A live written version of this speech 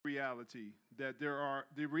reality that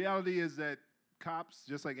the reality is that cops,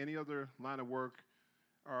 just like any other line of work,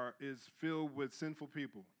 is filled with sinful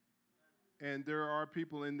people. And there are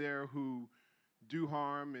people in there who do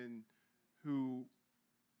harm and who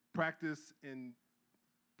practice and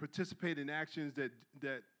participate in actions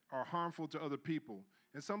that are harmful to other people.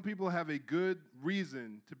 And some people have a good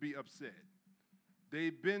reason to be upset.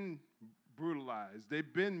 They've been brutalized.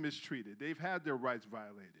 They've been mistreated. They've had their rights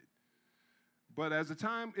violated. But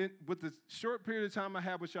with the short period of time I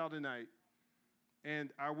have with y'all tonight,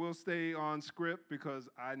 and I will stay on script because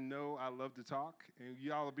I know I love to talk, and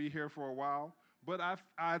y'all will be here for a while. But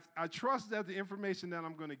I trust that the information that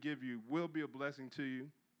I'm going to give you will be a blessing to you.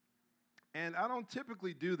 And I don't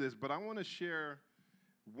typically do this, but I want to share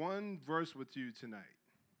one verse with you tonight.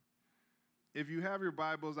 If you have your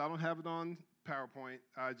Bibles, I don't have it on PowerPoint.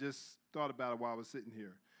 I just thought about it while I was sitting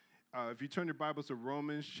here. If you turn your Bibles to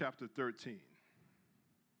Romans chapter 13.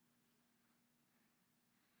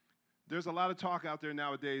 There's a lot of talk out there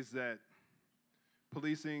nowadays that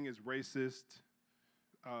policing is racist,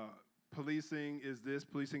 policing is this,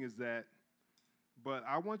 policing is that. But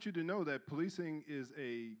I want you to know that policing is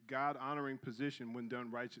a God-honoring position when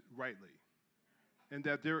done rightly, and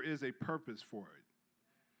that there is a purpose for it.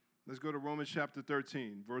 Let's go to Romans chapter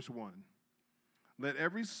 13, verse 1. Let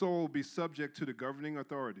every soul be subject to the governing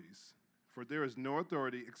authorities, for there is no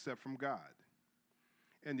authority except from God.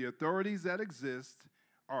 And the authorities that exist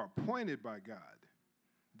are appointed by God.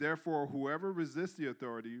 Therefore, whoever resists the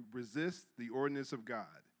authority resists the ordinance of God.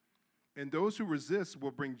 And those who resist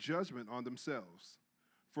will bring judgment on themselves.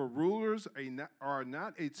 For rulers are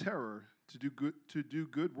not a terror to do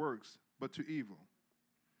good works, but to evil.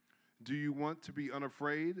 Do you want to be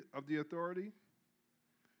unafraid of the authority?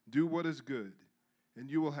 Do what is good, and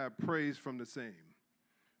you will have praise from the same.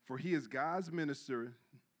 For he is God's minister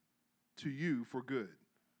to you for good.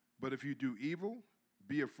 But if you do evil,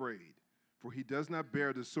 be afraid, for he does not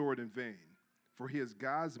bear the sword in vain. For he is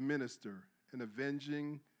God's minister, an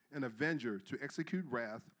avenger to execute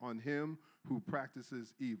wrath on him who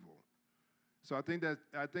practices evil. So I think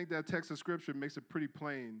that text of scripture makes it pretty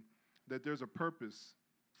plain that there's a purpose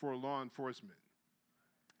for law enforcement.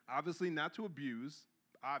 Obviously not to abuse,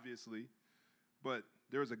 obviously, but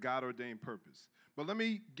there's a God-ordained purpose. But let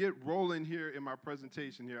me get rolling here in my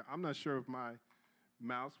presentation here. I'm not sure if my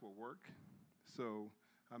mouse will work, so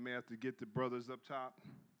I may have to get the brothers up top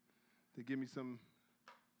to give me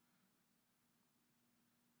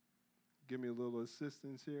a little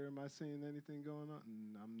assistance here. Am I seeing anything going on?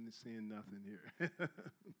 No, I'm seeing nothing here.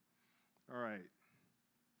 All right.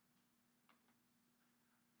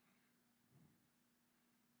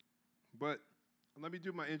 But let me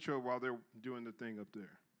do my intro while they're doing the thing up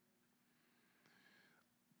there.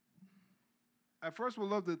 At first, we'd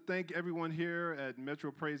love to thank everyone here at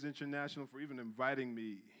Metro Praise International for even inviting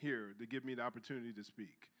me here to give me the opportunity to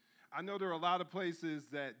speak. I know there are a lot of places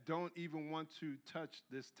that don't even want to touch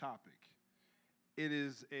this topic. It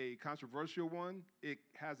is a controversial one. It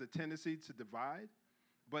has a tendency to divide,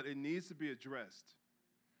 but it needs to be addressed.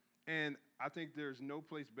 And I think there's no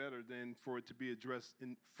place better than for it to be addressed,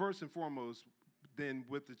 first and foremost, than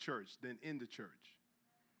with the church, than in the church.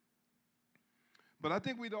 But I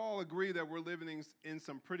think we'd all agree that we're living in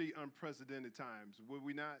some pretty unprecedented times, would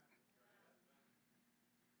we not?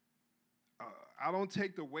 I don't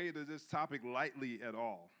take the weight of this topic lightly at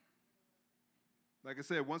all. Like I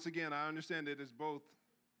said, once again, I understand that it's both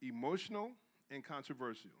emotional and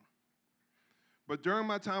controversial. But during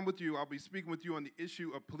my time with you, I'll be speaking with you on the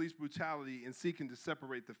issue of police brutality and seeking to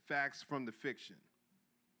separate the facts from the fiction,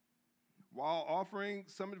 while offering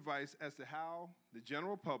some advice as to how the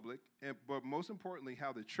general public, but most importantly,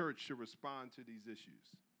 how the church should respond to these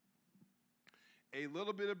issues. A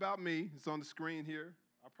little bit about me is on the screen here.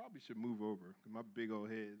 I probably should move over because my big old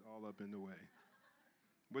head is all up in the way.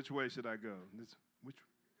 Which way should I go?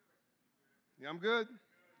 Yeah, I'm good?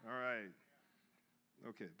 All right.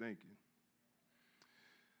 Okay, thank you.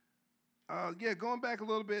 Going back a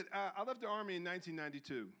little bit, I left the Army in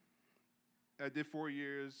 1992. I did 4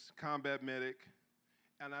 years, combat medic,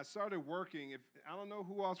 and I started working. I don't know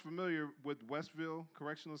who else familiar with Westville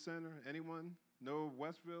Correctional Center. Anyone know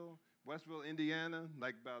Westville? Westville, Indiana,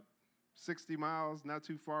 like about 60 miles, not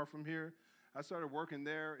too far from here. I started working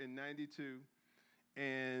there in 92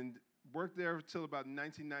 and worked there until about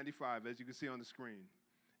 1995, as you can see on the screen,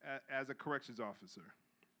 as a corrections officer.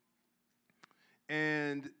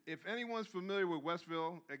 And if anyone's familiar with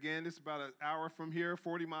Westville, again, it's about an hour from here,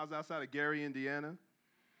 40 miles outside of Gary, Indiana.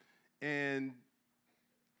 And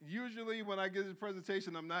usually when I give this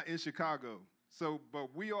presentation, I'm not in Chicago. So,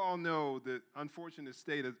 but we all know the unfortunate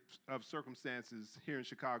state of circumstances here in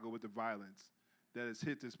Chicago with the violence that has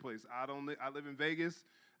hit this place. I live in Vegas,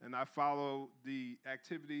 and I follow the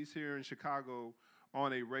activities here in Chicago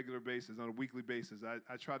on a regular basis, on a weekly basis.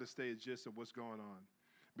 I try to stay a gist of what's going on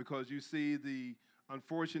because you see the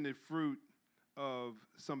unfortunate fruit of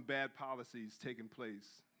some bad policies taking place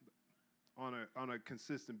on a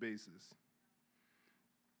consistent basis.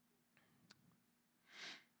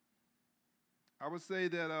 I would say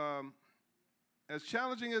that as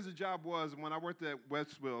challenging as the job was when I worked at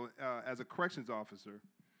Westville as a corrections officer,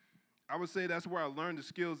 I would say that's where I learned the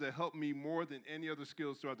skills that helped me more than any other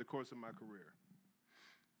skills throughout the course of my career.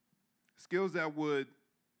 Skills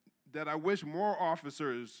that I wish more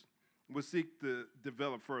officers would seek to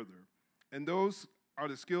develop further. And those are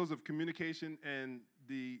the skills of communication and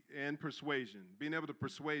persuasion, being able to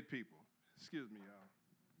persuade people. Excuse me, y'all.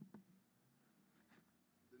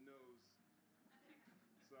 The nose.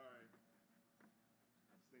 Sorry.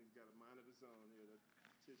 This thing's got a mind of its own here, that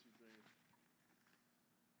tissue thing.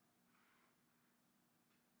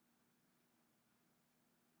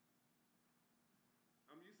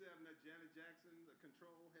 I'm used to having that Janet Jackson, the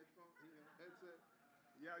control headphone, headset.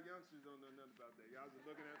 Y'all youngsters don't know nothing about that. Y'all just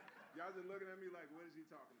looking at me like, what is he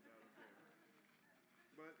talking about up there?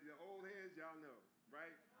 But the old heads, y'all know,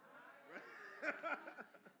 right? Right?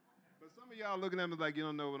 But some of y'all looking at me like you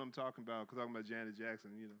don't know what I'm talking about because I'm talking about Janet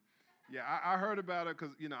Jackson, Yeah, I heard about it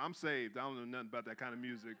because, I'm saved. I don't know nothing about that kind of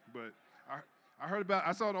music, but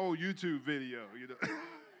I saw an old YouTube video,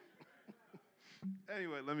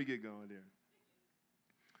 Anyway, let me get going here.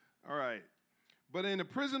 All right. But in a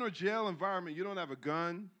prison or jail environment, you don't have a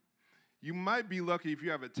gun. You might be lucky if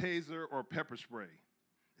you have a taser or pepper spray.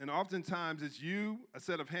 And oftentimes it's you, a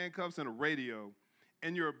set of handcuffs, and a radio,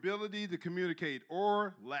 and your ability to communicate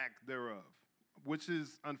or lack thereof, which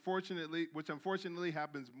unfortunately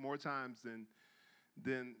happens more times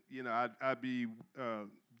than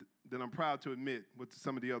I'm proud to admit with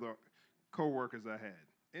some of the other coworkers I had.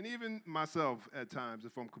 And even myself at times,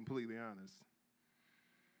 if I'm completely honest.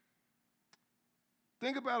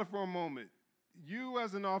 Think about it for a moment. You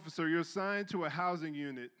as an officer, you're assigned to a housing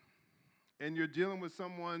unit, and you're dealing with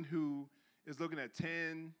someone who is looking at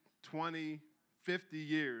 10, 20, 50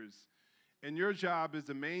 years, and your job is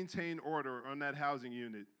to maintain order on that housing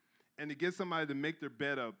unit and to get somebody to make their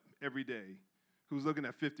bed up every day who's looking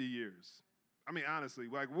at 50 years. I mean, honestly,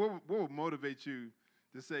 like, what would motivate you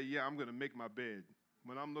to say, yeah, I'm going to make my bed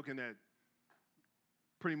when I'm looking at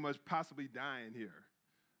pretty much possibly dying here?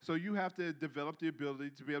 So you have to develop the ability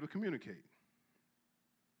to be able to communicate.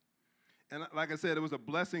 And like I said, it was a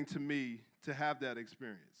blessing to me to have that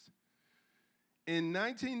experience. In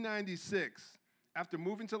 1996, after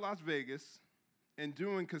moving to Las Vegas and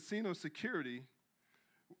doing casino security,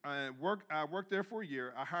 I worked there for a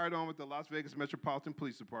year. I hired on with the Las Vegas Metropolitan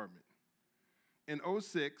Police Department. In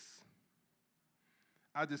 2006,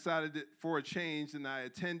 I decided for a change, and I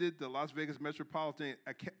attended the Las Vegas Metropolitan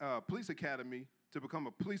Police Academy to become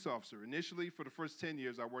a police officer. Initially, for the first 10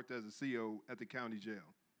 years, I worked as a CO at the county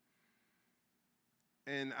jail.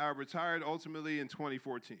 And I retired ultimately in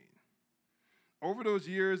 2014. Over those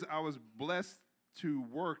years, I was blessed to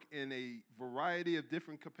work in a variety of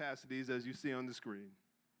different capacities, as you see on the screen.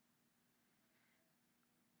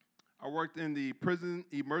 I worked in the prison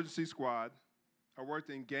emergency squad. I worked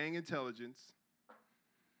in gang intelligence.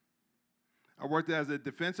 I worked as a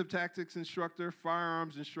defensive tactics instructor,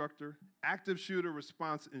 firearms instructor, active shooter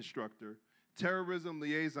response instructor, terrorism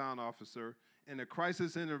liaison officer, and a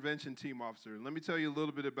crisis intervention team officer. Let me tell you a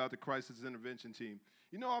little bit about the crisis intervention team.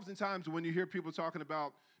 Oftentimes when you hear people talking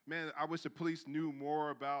about, man, I wish the police knew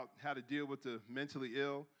more about how to deal with the mentally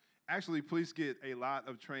ill. Actually, police get a lot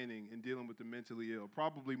of training in dealing with the mentally ill,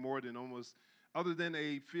 probably more than other than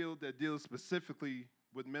a field that deals specifically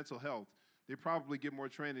with mental health. They probably get more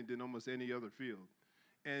training than almost any other field.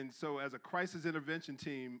 And so as a crisis intervention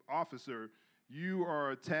team officer, you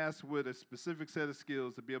are tasked with a specific set of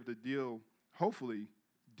skills to be able to hopefully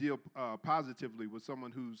deal positively with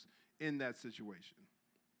someone who's in that situation.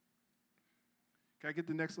 Can I get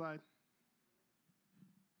the next slide?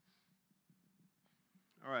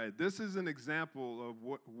 All right, this is an example of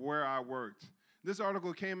where I worked. This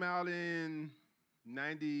article came out in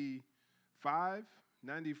 95,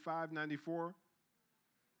 94.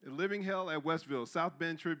 Living Hell at Westville, South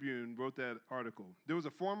Bend Tribune wrote that article. There was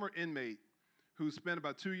a former inmate who spent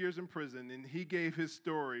about 2 years in prison, and he gave his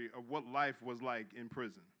story of what life was like in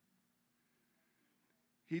prison.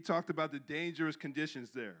 He talked about the dangerous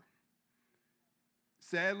conditions there.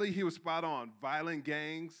 Sadly, he was spot on. Violent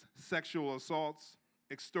gangs, sexual assaults,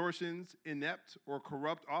 extortions, inept or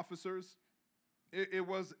corrupt officers, It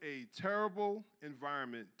was a terrible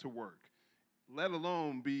environment to work, let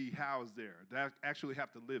alone be housed there, that actually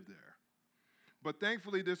have to live there. But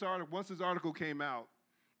thankfully, once this article came out,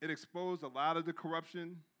 it exposed a lot of the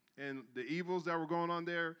corruption and the evils that were going on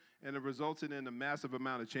there, and it resulted in a massive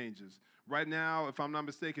amount of changes. Right now, if I'm not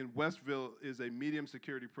mistaken, Westville is a medium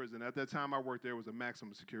security prison. At that time I worked there, it was a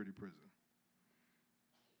maximum security prison.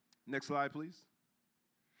 Next slide, please.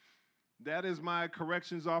 That is my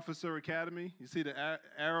Corrections Officer Academy. You see the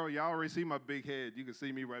arrow? Y'all already see my big head. You can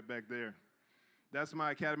see me right back there. That's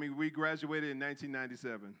my academy. We graduated in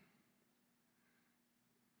 1997.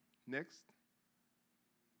 Next.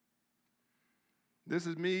 This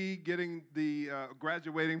is me getting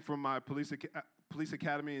graduating from my police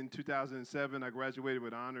academy in 2007. I graduated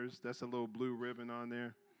with honors. That's a little blue ribbon on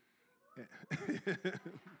there.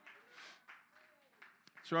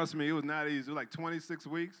 Trust me, it was not easy. It was like 26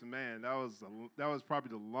 weeks. Man, that was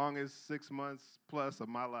probably the longest 6 months plus of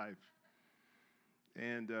my life.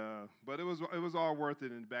 And but it was all worth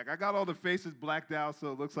it in the back. I got all the faces blacked out,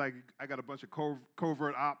 so it looks like I got a bunch of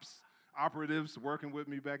covert operatives working with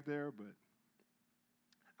me back there. But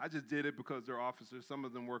I just did it because they're officers. Some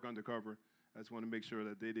of them work undercover. I just want to make sure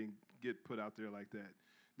that they didn't get put out there like that.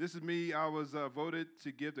 This is me. I was voted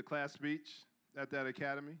to give the class speech at that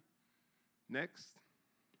academy. Next.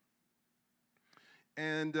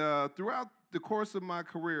 And throughout the course of my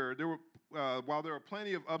career, while there were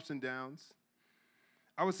plenty of ups and downs,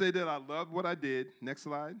 I would say that I loved what I did. Next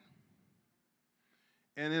slide.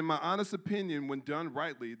 And in my honest opinion, when done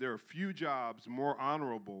rightly, there are few jobs more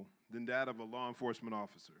honorable than that of a law enforcement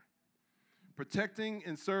officer. Protecting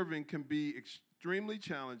and serving can be extremely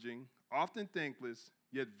challenging, often thankless,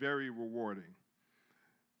 yet very rewarding.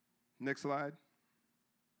 Next slide.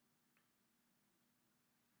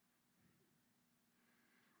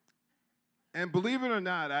 And believe it or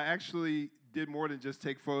not, I actually did more than just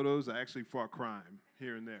take photos. I actually fought crime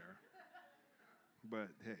here and there. But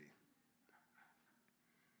hey.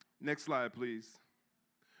 Next slide, please.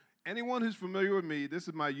 Anyone who's familiar with me, this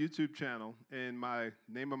is my YouTube channel and my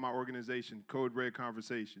name of my organization, Code Red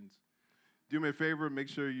Conversations. Do me a favor, make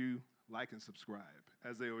sure you like and subscribe,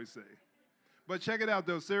 as they always say. But check it out,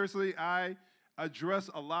 though. Seriously, I address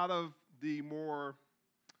a lot of the more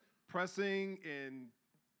pressing and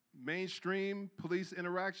mainstream police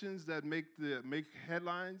interactions that make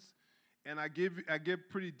headlines, and I give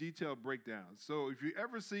pretty detailed breakdowns. So if you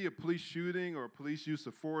ever see a police shooting or police use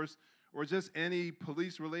of force or just any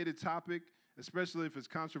police-related topic, especially if it's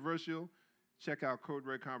controversial, check out Code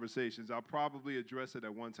Red Conversations. I'll probably address it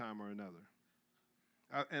at one time or another.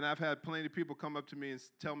 And I've had plenty of people come up to me and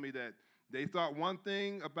tell me that they thought one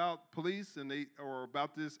thing about police or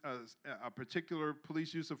about this a particular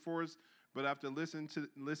police use of force, but after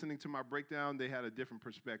listening to my breakdown, they had a different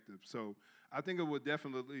perspective. So I think it would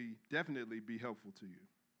definitely be helpful to you.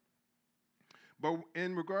 But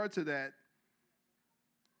in regard to that,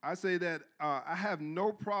 I say that I have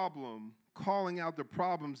no problem calling out the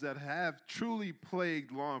problems that have truly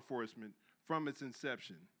plagued law enforcement from its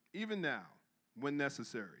inception, even now, when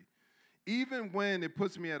necessary. Even when it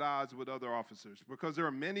puts me at odds with other officers, because there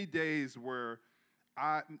are many days where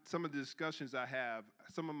some of the discussions I have,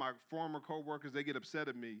 some of my former coworkers, they get upset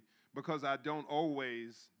at me because I don't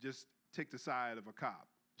always just take the side of a cop,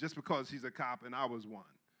 just because he's a cop and I was one.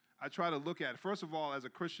 I try to look at it. First of all, as a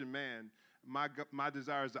Christian man, my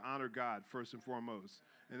desire is to honor God first and foremost,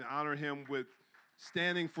 and honor him with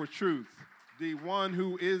standing for truth, the one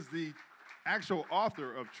who is the actual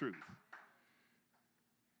author of truth.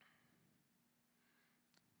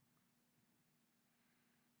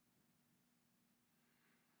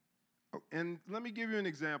 And let me give you an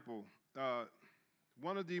example.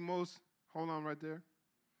 One of the most, hold on right there.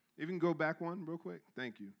 If you can go back one real quick.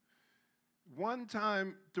 Thank you. One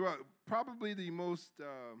time throughout, probably the most,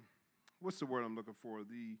 what's the word I'm looking for?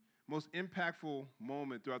 The most impactful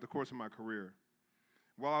moment throughout the course of my career.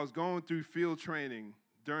 While I was going through field training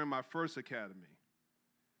during my first academy,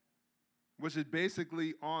 which is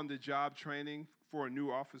basically on-the-job training for a new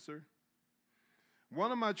officer.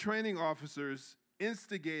 One of my training officers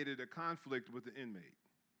instigated a conflict with the inmate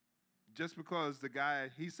just because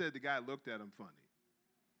he said the guy looked at him funny.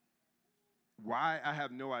 Why? I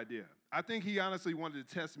have no idea. I think he honestly wanted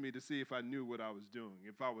to test me to see if I knew what I was doing,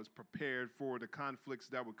 if I was prepared for the conflicts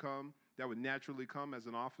that would naturally come as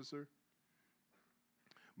an officer.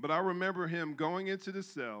 But I remember him going into the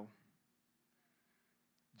cell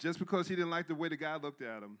just because he didn't like the way the guy looked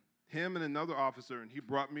at him and another officer, and he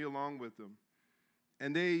brought me along with him,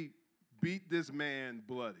 and they beat this man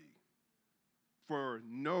bloody for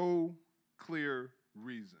no clear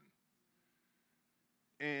reason.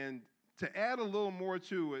 And To add a little more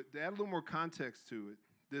to it, to add a little more context to it,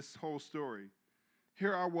 this whole story,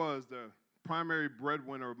 here I was, the primary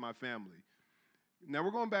breadwinner of my family. Now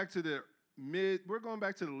we're going back to the late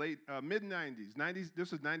mid 90s.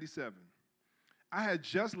 This was 97. I had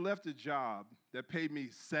just left a job that paid me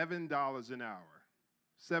 $7 an hour.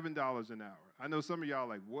 $7 an hour. I know some of y'all are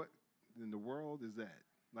like, what in the world is that?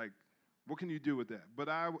 Like, what can you do with that? But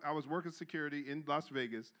I was working security in Las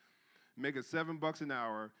Vegas, making $7 an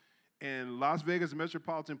hour, and Las Vegas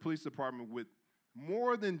Metropolitan Police Department with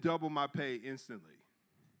more than double my pay instantly.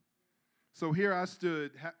 So here I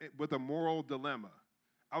stood with a moral dilemma.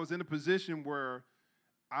 I was in a position where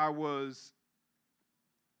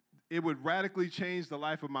it would radically change the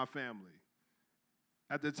life of my family.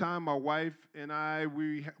 At the time, my wife and I,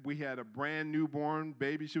 we had a brand newborn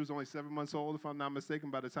baby. She was only 7 months old, if I'm not mistaken,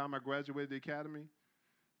 by the time I graduated the academy.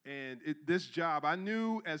 And this job, I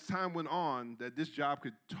knew as time went on that this job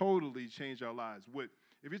could totally change our lives.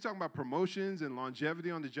 If you're talking about promotions and longevity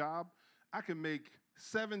on the job, I could make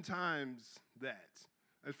 7 times that.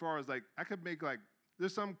 As far as I could make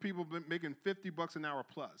there's some people making $50 an hour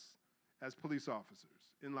plus as police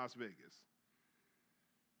officers in Las Vegas.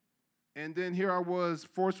 And then here I was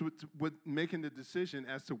forced with making the decision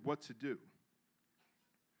as to what to do.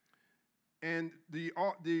 And the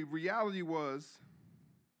reality was,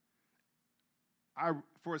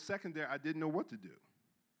 for a second there, I didn't know what to do.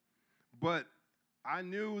 But I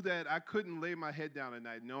knew that I couldn't lay my head down at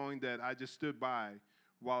night knowing that I just stood by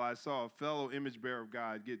while I saw a fellow image bearer of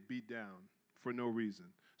God get beat down for no reason.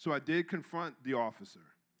 So I did confront the officer.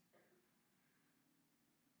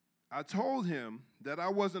 I told him that I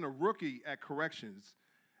wasn't a rookie at corrections.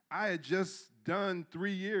 I had just done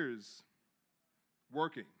 3 years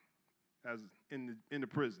working as in the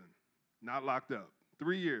prison, not locked up.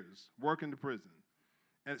 3 years working the prison.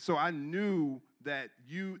 And so I knew that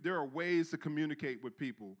there are ways to communicate with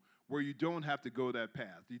people where you don't have to go that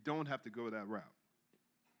path. You don't have to go that route.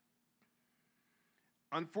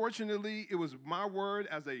 Unfortunately, it was my word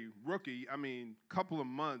as a rookie, couple of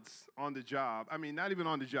months on the job. Not even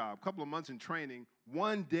on the job, couple of months in training,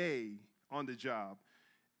 1 day on the job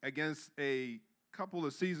against a couple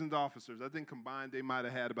of seasoned officers. I think combined they might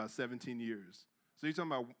have had about 17 years. So you're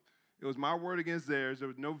talking about, it was my word against theirs. There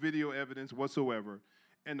was no video evidence whatsoever.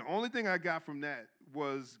 And the only thing I got from that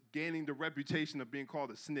was gaining the reputation of being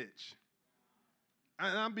called a snitch.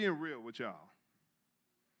 And I'm being real with y'all.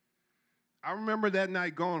 I remember that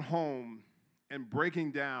night going home and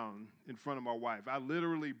breaking down in front of my wife. I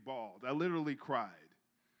literally bawled. I literally cried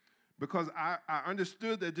because I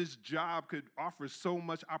understood that this job could offer so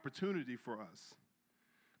much opportunity for us.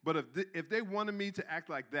 But if they wanted me to act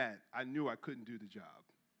like that, I knew I couldn't do the job.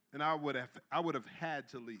 And I would have had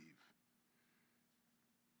to leave.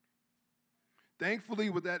 Thankfully,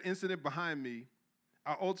 with that incident behind me,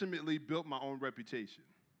 I ultimately built my own reputation.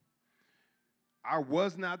 I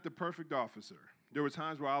was not the perfect officer. There were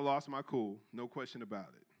times where I lost my cool, no question about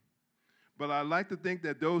it. But I like to think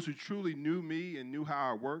that those who truly knew me and knew how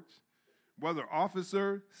I worked, whether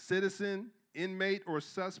officer, citizen, inmate, or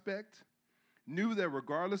suspect, knew that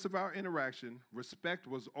regardless of our interaction, respect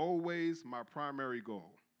was always my primary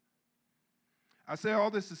goal. I say all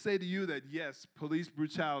this to say to you that yes, police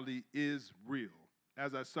brutality is real,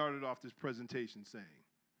 as I started off this presentation saying.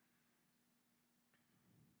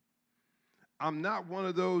 I'm not one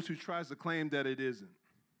of those who tries to claim that it isn't.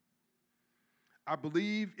 I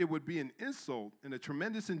believe it would be an insult and a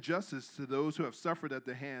tremendous injustice to those who have suffered at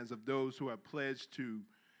the hands of those who have pledged to,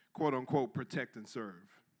 quote unquote, protect and serve.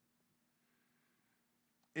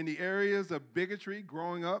 In the areas of bigotry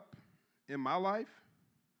growing up in my life,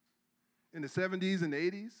 in the 70s and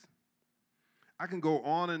 80s, I can go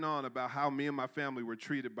on and on about how me and my family were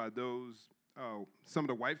treated by some of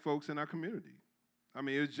the white folks in our community.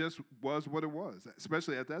 It just was what it was,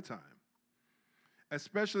 especially at that time.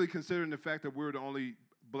 Especially considering the fact that we were the only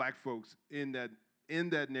black folks in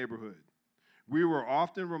that neighborhood. We were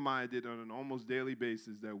often reminded on an almost daily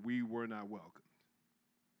basis that we were not welcomed.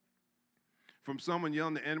 From someone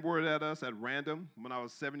yelling the N-word at us at random when I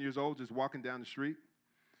was 7 years old, just walking down the street,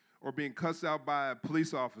 or being cussed out by a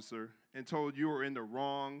police officer and told you were in the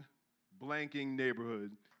wrong blanking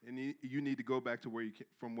neighborhood and you need to go back to where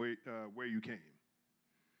you came.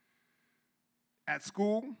 At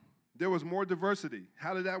school, there was more diversity.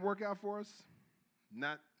 How did that work out for us?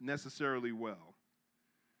 Not necessarily well.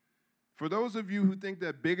 For those of you who think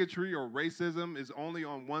that bigotry or racism is only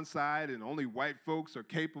on one side and only white folks are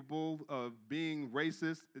capable of being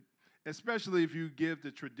racist, especially if you give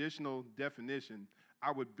the traditional definition,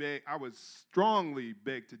 I would strongly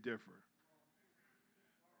beg to differ.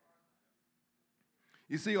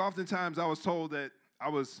 You see, oftentimes I was told that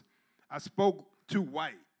I spoke too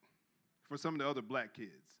white for some of the other black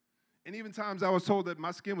kids. And even times I was told that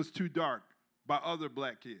my skin was too dark by other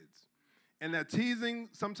black kids. And that teasing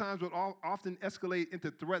sometimes would often escalate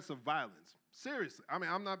into threats of violence. Seriously, I mean,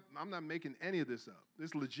 I'm not making any of this up.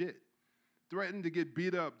 It's legit. Threatening to get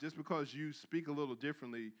beat up just because you speak a little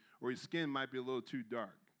differently or your skin might be a little too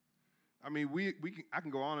dark. I mean, I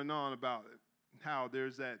can go on and on about how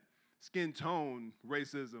there's that skin tone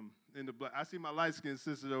racism in the black. I see my light-skinned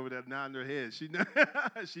sister over there nodding her head.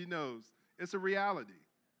 She knows. It's a reality.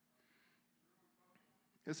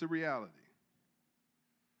 It's a reality.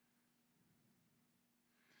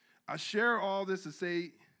 I share all this to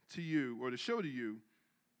say to you, or to show to you,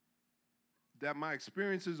 that my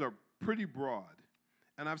experiences are pretty broad,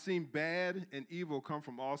 and I've seen bad and evil come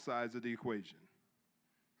from all sides of the equation.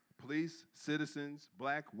 Police, citizens,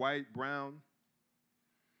 black, white, brown.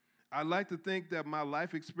 I like to think that my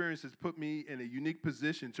life experience has put me in a unique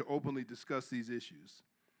position to openly discuss these issues.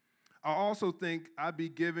 I also think I'd be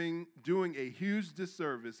doing a huge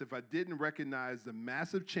disservice if I didn't recognize the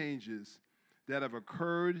massive changes that have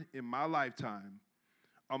occurred in my lifetime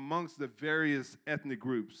amongst the various ethnic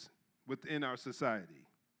groups within our society.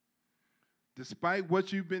 Despite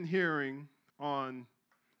what you've been hearing on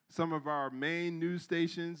some of our main news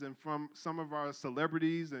stations and from some of our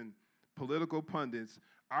celebrities and political pundits,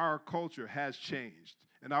 our culture has changed,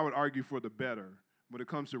 and I would argue for the better when it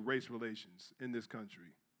comes to race relations in this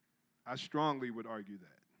country. I strongly would argue that.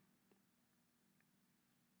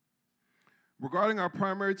 Regarding our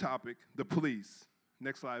primary topic, the police.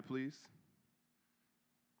 Next slide, please.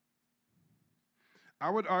 I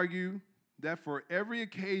would argue that for every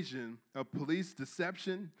occasion of police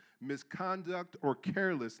deception, misconduct, or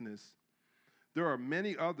carelessness, there are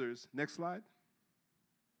many others. Next slide.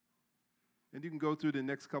 And you can go through the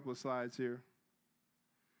next couple of slides here.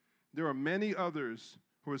 There are many others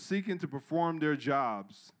who are seeking to perform their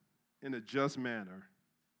jobs in a just manner.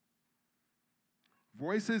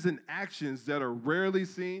 Voices and actions that are rarely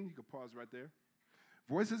seen, you can pause right there.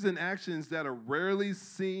 Voices and actions that are rarely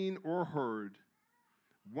seen or heard.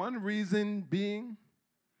 One reason being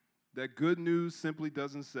that good news simply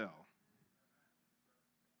doesn't sell.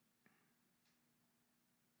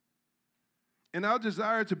 In our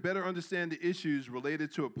desire to better understand the issues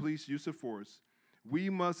related to a police use of force, we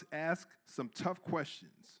must ask some tough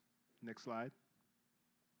questions. Next slide.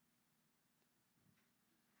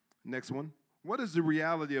 Next one. What is the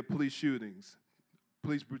reality of police shootings,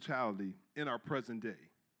 police brutality in our present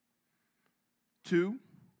day? 2,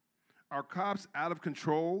 are cops out of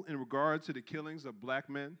control in regard to the killings of black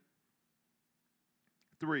men?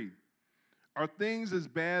 3, are things as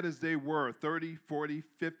bad as they were 30, 40,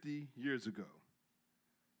 50 years ago?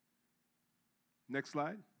 Next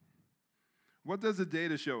slide. What does the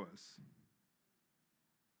data show us?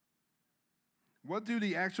 What do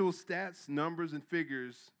the actual stats, numbers, and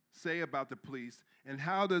figures say about the police, and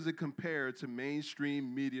how does it compare to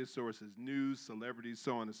mainstream media sources, news, celebrities,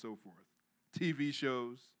 so on and so forth, TV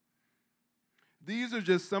shows? These are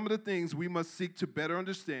just some of the things we must seek to better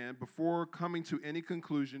understand before coming to any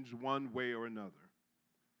conclusions one way or another.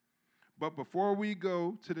 But before we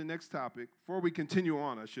go to the next topic, before we continue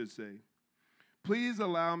on, I should say, please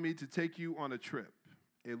allow me to take you on a trip,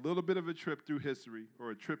 a little bit of a trip through history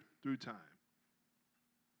or a trip through time.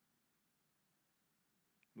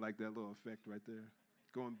 Like that little effect right there,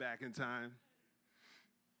 going back in time.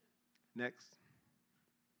 Next.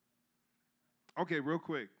 Okay, real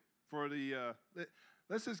quick. For the,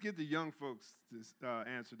 let's just get the young folks to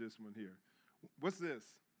answer this one here. What's this?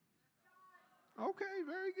 Okay,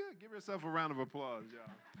 very good. Give yourself a round of applause,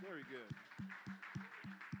 y'all. Very good.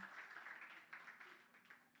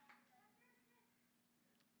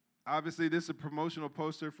 Obviously, this is a promotional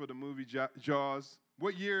poster for the movie Jaws.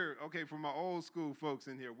 What year, okay, for my old school folks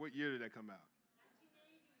in here, what year did that come out?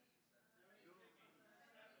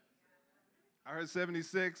 I heard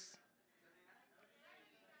 76.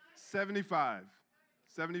 75.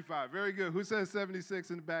 75. Very good. Who says 76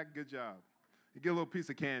 in the back? Good job. You get a little piece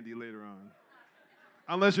of candy later on.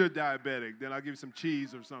 Unless you're diabetic, then I'll give you some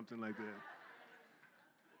cheese or something like that.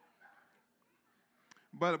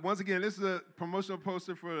 But once again, this is a promotional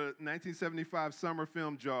poster for the 1975 summer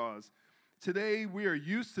film Jaws. Today, we are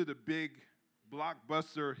used to the big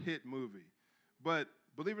blockbuster hit movie. But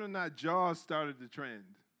believe it or not, Jaws started the trend,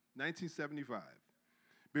 1975.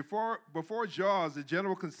 Before Jaws, the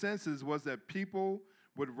general consensus was that people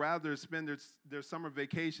would rather spend their summer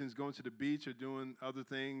vacations going to the beach or doing other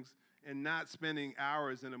things and not spending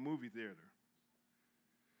hours in a movie theater.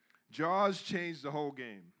 Jaws changed the whole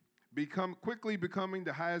game. quickly becoming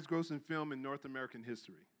the highest grossing film in North American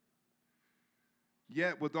history.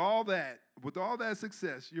 Yet with all that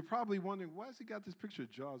success, you're probably wondering, why has he got this picture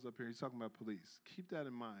of Jaws up here? He's talking about police. Keep that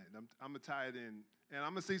in mind. I'm gonna tie it in, and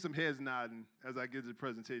I'm gonna see some heads nodding as I give the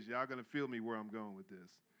presentation. Y'all gonna feel me where I'm going with this.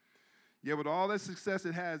 Yet with all that success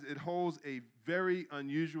it has, it holds a very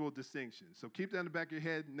unusual distinction. So keep that in the back of your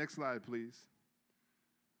head. Next slide, please.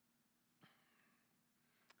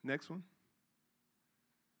 Next one.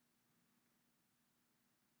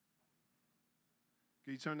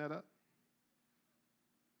 Can you turn that up?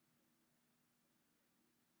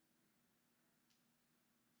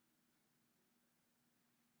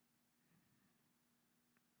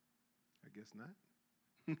 I guess not.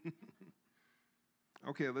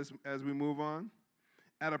 Okay, as we move on.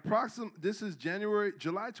 This is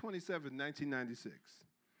July 27, 1996.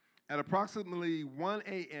 At approximately 1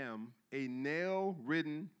 a.m., a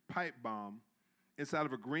nail-ridden pipe bomb inside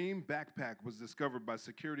of a green backpack was discovered by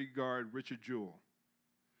security guard Richard Jewell.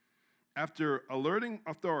 After alerting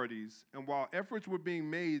authorities, and while efforts were being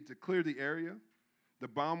made to clear the area, the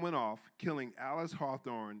bomb went off, killing Alice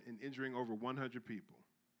Hawthorne and injuring over 100 people.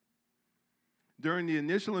 During the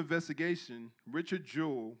initial investigation, Richard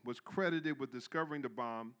Jewell was credited with discovering the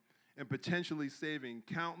bomb and potentially saving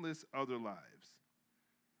countless other lives.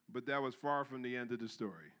 But that was far from the end of the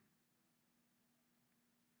story.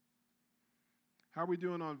 How are we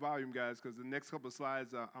doing on volume, guys? Because the next couple of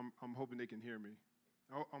slides, I'm hoping they can hear me.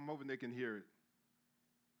 I'm hoping they can hear it.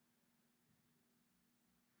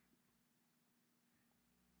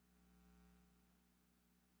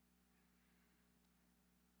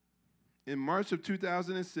 In March of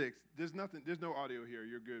 2006, there's no audio here.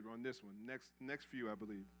 You're good on this one. Next few, I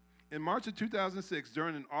believe. In March of 2006,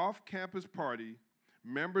 during an off-campus party,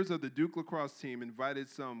 members of the Duke lacrosse team invited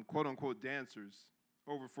some quote-unquote dancers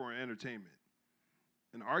over for entertainment.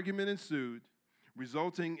 An argument ensued,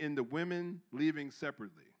 resulting in the women leaving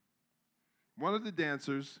separately. One of the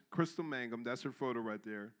dancers, Crystal Mangum, that's her photo right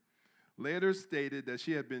there, later stated that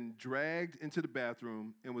she had been dragged into the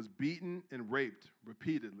bathroom and was beaten and raped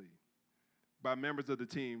repeatedly by members of the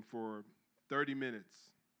team for 30 minutes.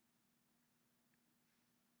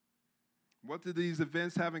 What do these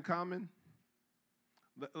events have in common?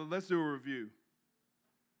 Let's do a review.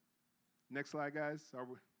 Next slide, guys.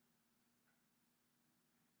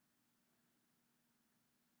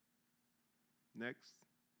 Next.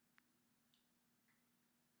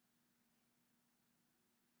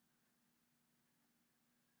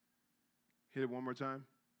 Hit it one more time.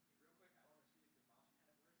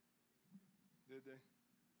 Did they?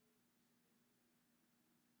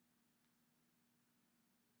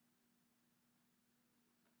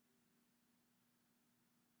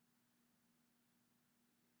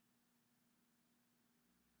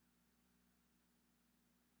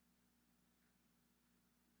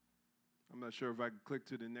 I'm not sure if I can click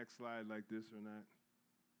to the next slide like this or not.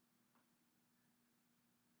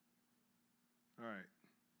 All right.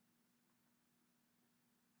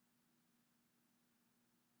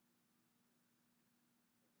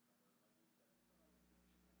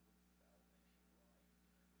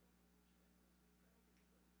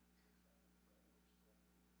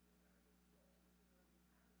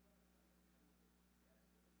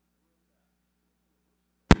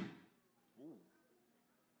 Ooh.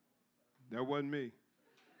 That wasn't me.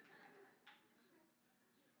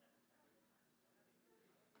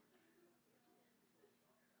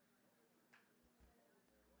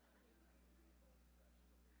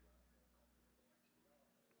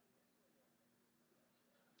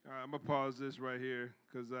 All right, I'm going to pause this right here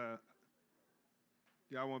because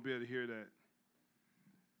y'all won't be able to hear that.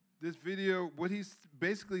 This video, what he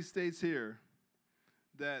basically states here,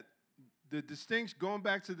 that the distinction, going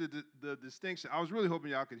back to the distinction, I was really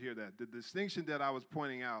hoping y'all could hear that. The distinction that I was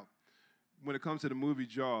pointing out when it comes to the movie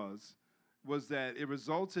Jaws was that it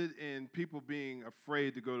resulted in people being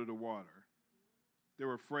afraid to go to the water. They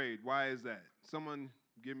were afraid. Why is that? Someone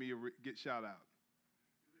give me get shout out.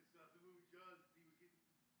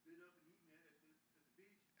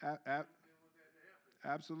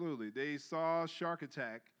 Absolutely. They saw Shark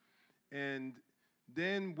Attack, and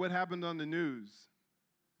then what happened on the news?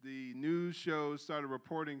 The news shows started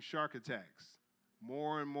reporting shark attacks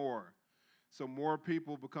more and more. So more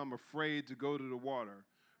people become afraid to go to the water.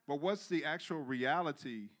 But what's the actual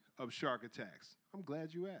reality of shark attacks? I'm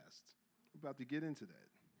glad you asked. I'm about to get into that.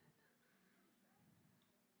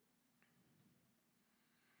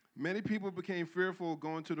 Many people became fearful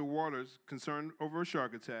going to the waters, concerned over a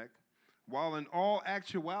shark attack, while in all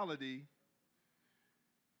actuality,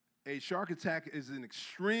 a shark attack is an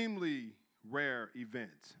extremely rare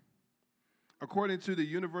event. According to the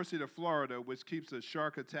University of Florida, which keeps a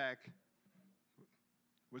shark attack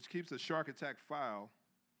file,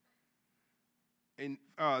 and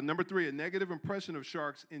number 3, a negative impression of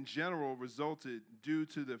sharks in general resulted due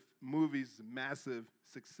to the movie's massive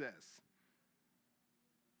success.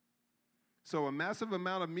 So a massive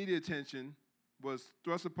amount of media attention was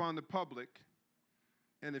thrust upon the public,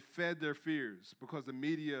 and it fed their fears because the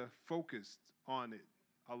media focused on it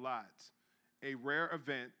a lot. A rare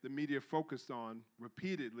event the media focused on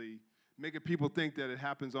repeatedly, making people think that it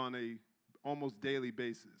happens on a almost daily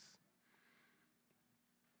basis.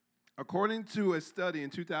 According to a study in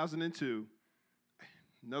 2002,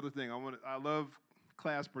 another thing, I love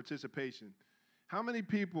class participation. How many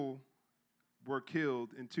people were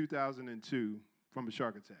killed in 2002 from a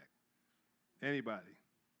shark attack? Anybody?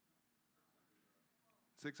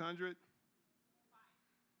 600?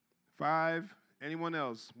 5? Anyone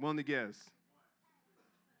else willing to guess?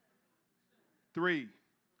 3.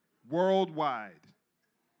 Worldwide.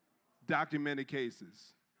 Documented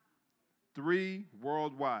cases. 3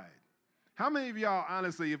 worldwide. How many of y'all,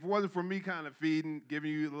 honestly, if it wasn't for me kind of giving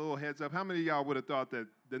you a little heads up, how many of y'all would have thought that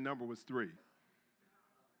the number was 3?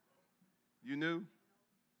 You knew?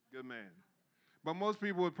 Good man. But most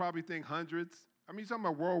people would probably think hundreds. I mean, you're talking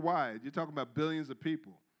about worldwide. You're talking about billions of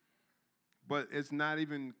people. But it's not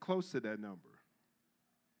even close to that number.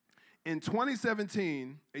 In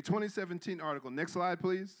 2017, a 2017 article, next slide,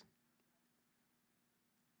 please.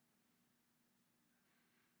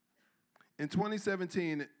 In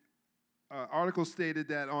 2017, article stated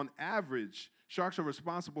that on average, sharks are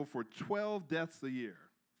responsible for 12 deaths a year.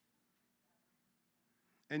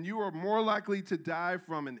 And you are more likely to die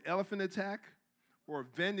from an elephant attack or a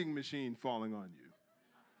vending machine falling on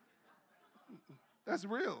you. That's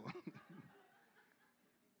real.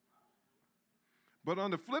 But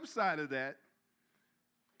on the flip side of that,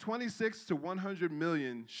 26 to 100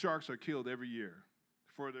 million sharks are killed every year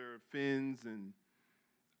for their fins and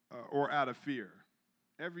or out of fear.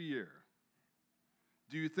 Every year.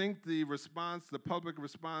 Do you think the public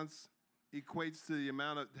response, equates to the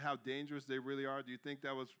amount of how dangerous they really are? Do you think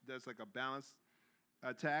that's like a balanced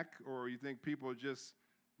attack, or you think people are just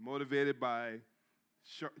motivated by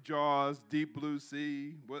Jaws, Deep Blue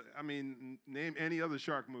Sea? Name any other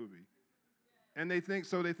shark movie. And they think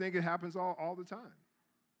it happens all the time.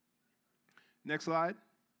 Next slide.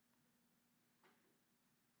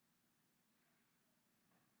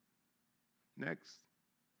 Next.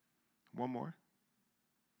 One more.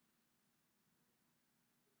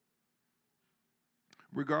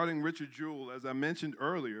 Regarding Richard Jewell, as I mentioned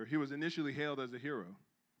earlier, he was initially hailed as a hero.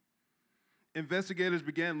 Investigators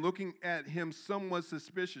began looking at him somewhat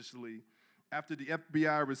suspiciously after the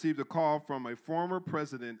FBI received a call from a former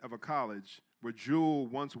president of a college where Jewell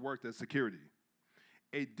once worked as security.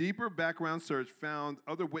 A deeper background search found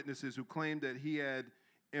other witnesses who claimed that he had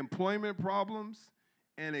employment problems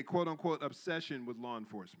and a quote-unquote obsession with law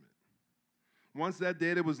enforcement. Once that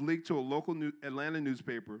data was leaked to a local Atlanta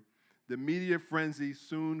newspaper, the media frenzy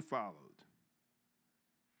soon followed.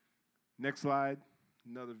 Next slide,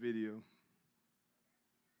 another video.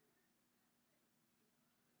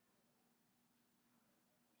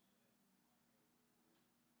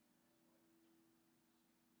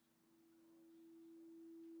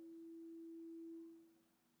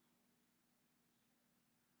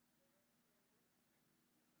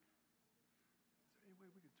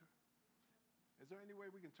 Is there any way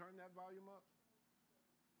we can turn that volume up?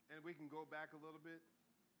 And we can go back a little bit?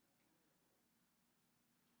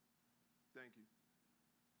 Thank you.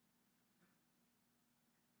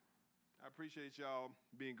 I appreciate y'all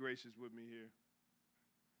being gracious with me here.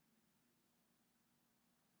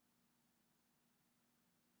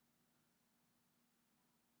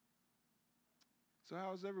 So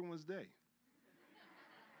how was everyone's day?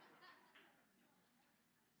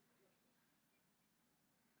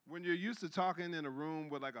 When you're used to talking in a room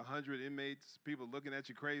with like 100 inmates, people looking at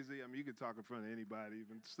you crazy, you can talk in front of anybody.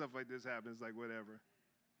 When stuff like this happens, like whatever.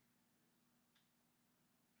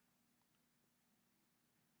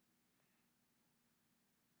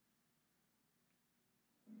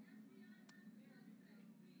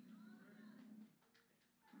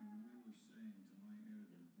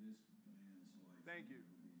 Thank you.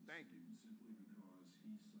 Thank you. Simply because he suddenly was in the eye of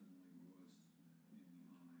this media storm.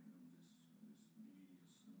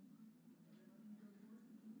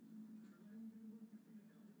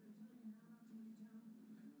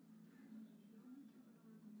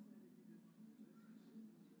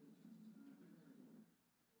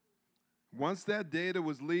 Once that data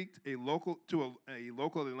was leaked a local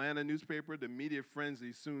Atlanta newspaper, the media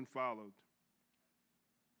frenzy soon followed.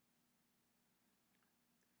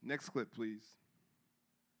 Next clip, please.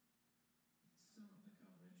 Some of the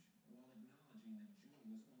coverage, while acknowledging that Jewell was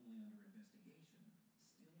only under investigation, still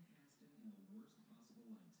cast him in the worst possible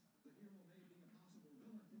light. The hero may be a possible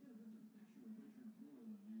villain. To get a different picture of Richard Jewell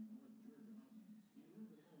in these North Georgia mountains, he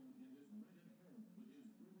lived alone in this rented home with his Doberman dog. Most days with a blind man. Once Richard Jewell did come in, it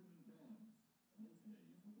became very apparent over the next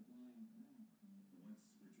few weeks that there's no reason to charge him.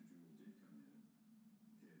 Richard Jewell finally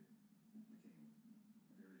got what he's been waiting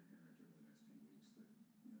for. A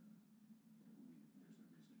hand-delivered letter from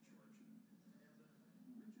the Justice Department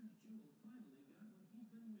says,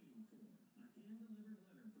 based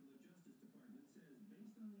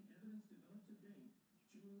on the evidence developed to date,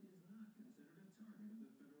 Jewell is not considered a target of the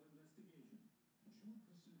federal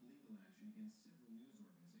investigation.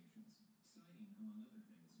 Jewell pursued legal action against several news organizations, citing, among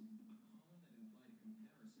other things, a column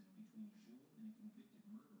that implied a comparison between Jewell and a convicted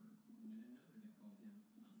murderer, and another that called him a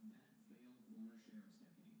fat, failed former sheriff's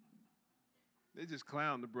deputy. They just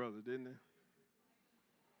clowned the brother, didn't they?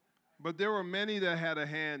 But there were many that had a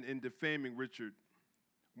hand in defaming Richard.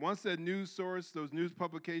 Once that news source, those news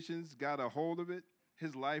publications got a hold of it,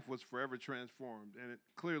 his life was forever transformed, and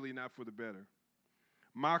clearly not for the better.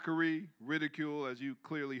 Mockery, ridicule, as you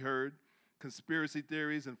clearly heard, conspiracy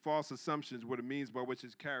theories, and false assumptions were the means by which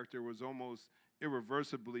his character was almost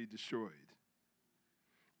irreversibly destroyed.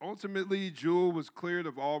 Ultimately, Jewell was cleared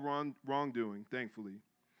of all wrongdoing, thankfully,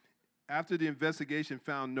 after the investigation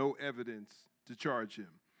found no evidence to charge him.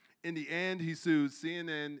 In the end, he sued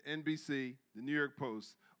CNN, NBC, the New York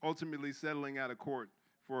Post, ultimately settling out of court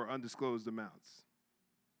for undisclosed amounts.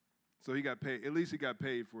 So he got paid. At least he got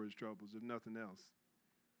paid for his troubles, if nothing else.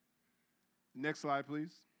 Next slide,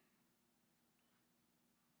 please.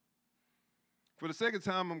 For the sake of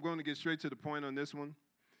time, I'm going to get straight to the point on this one.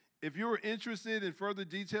 If you're interested in further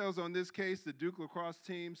details on this case, the Duke lacrosse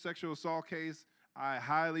team sexual assault case, I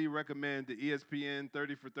highly recommend the ESPN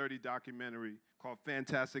 30 for 30 documentary called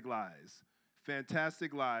Fantastic Lies.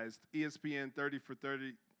 Fantastic Lies, ESPN 30 for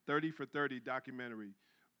 30 documentary.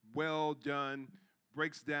 Well done,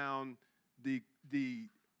 breaks down the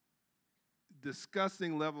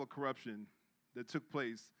disgusting level of corruption that took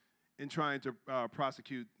place in trying to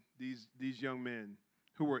prosecute these young men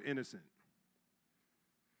who were innocent.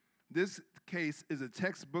 This case is a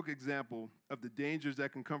textbook example of the dangers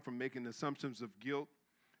that can come from making assumptions of guilt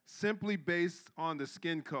simply based on the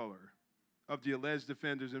skin color of the alleged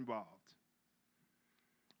offenders involved.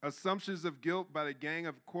 Assumptions of guilt by the gang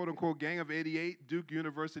of, quote-unquote, Gang of 88 Duke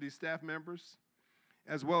University staff members,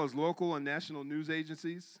 as well as local and national news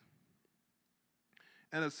agencies.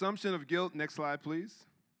 An assumption of guilt, next slide, please.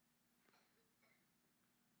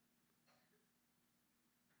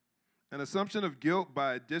 An assumption of guilt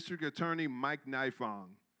by District Attorney Mike Nifong.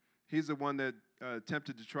 He's the one that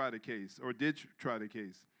attempted to try the case, or did try the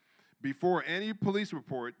case. Before any police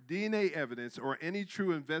report, DNA evidence, or any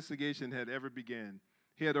true investigation had ever begun,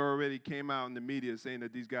 he had already came out in the media saying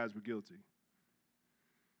that these guys were guilty.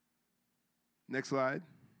 Next slide.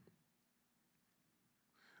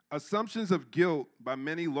 Assumptions of guilt by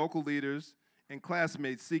many local leaders and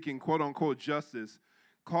classmates seeking quote-unquote justice,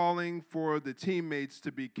 calling for the teammates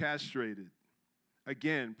to be castrated,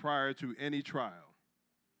 again, prior to any trial.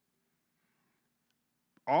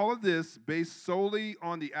 All of this based solely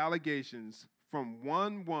on the allegations from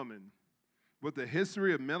one woman with a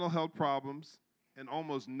history of mental health problems and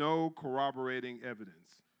almost no corroborating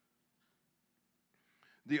evidence.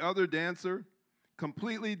 The other dancer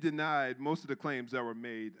completely denied most of the claims that were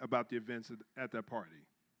made about the events at that party.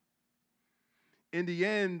 In the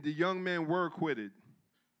end, the young men were acquitted.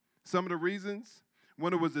 Some of the reasons,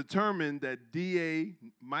 when it was determined that DA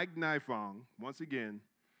Mike Nifong, once again,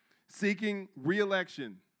 seeking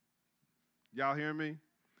re-election, y'all hear me?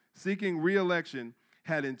 Seeking re-election,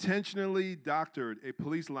 had intentionally doctored a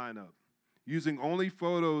police lineup using only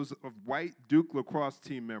photos of white Duke lacrosse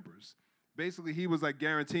team members. Basically, he was like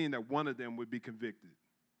guaranteeing that one of them would be convicted,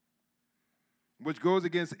 which goes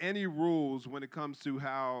against any rules when it comes to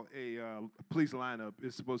how a police lineup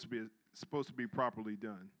is supposed to be properly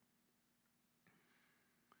done.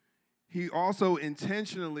 He also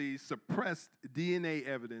intentionally suppressed DNA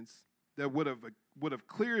evidence that would have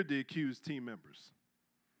cleared the accused team members.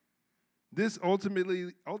 This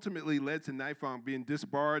ultimately led to Nifong being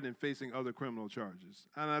disbarred and facing other criminal charges.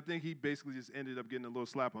 And I think he basically just ended up getting a little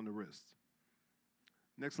slap on the wrist.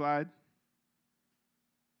 Next slide.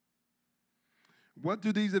 What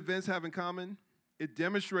do these events have in common? It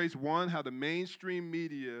demonstrates, one, how the mainstream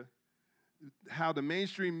media has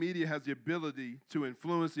the ability to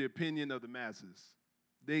influence the opinion of the masses.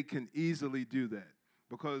 They can easily do that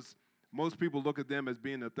because most people look at them as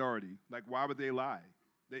being authority. Like, why would they lie?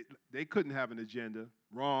 They couldn't have an agenda.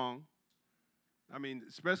 Wrong. I mean,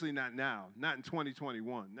 especially not now, not in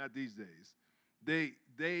 2021, not these days.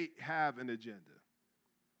 They have an agenda.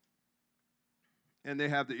 And they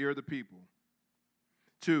have the ear of the people.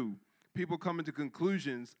 2, people coming to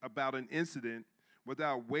conclusions about an incident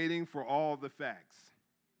without waiting for all the facts.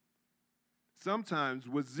 Sometimes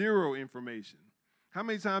with zero information. How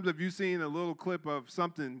many times have you seen a little clip of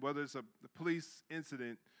something, whether it's a police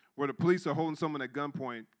incident, where the police are holding someone at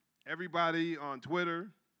gunpoint? Everybody on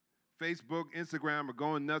Twitter, Facebook, Instagram are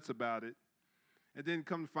going nuts about it. And then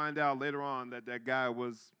come to find out later on that that guy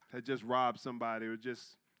had just robbed somebody or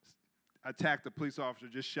just attacked a police officer,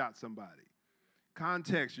 just shot somebody.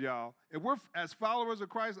 Context, y'all. If we're, as followers of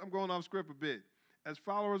Christ, I'm going off script a bit. As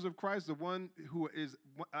followers of Christ, the one who is,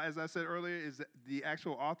 as I said earlier, is the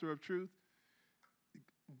actual author of truth,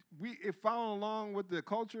 if following along with the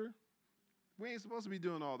culture, we ain't supposed to be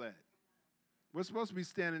doing all that. We're supposed to be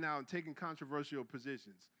standing out and taking controversial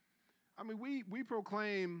positions. I mean, we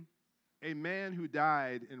proclaim a man who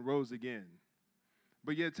died and rose again.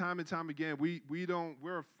 But yet, time and time again,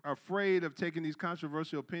 we're afraid of taking these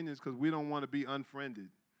controversial opinions because we don't want to be unfriended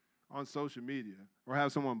on social media or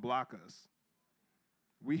have someone block us.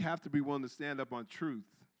 We have to be willing to stand up on truth.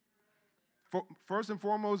 First and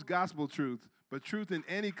foremost, gospel truth, but truth in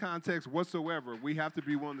any context whatsoever. We have to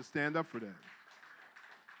be willing to stand up for that.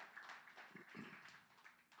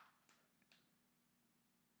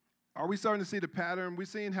 Are we starting to see the pattern? We're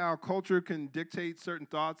seeing how culture can dictate certain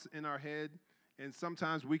thoughts in our head, and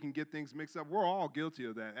sometimes we can get things mixed up. We're all guilty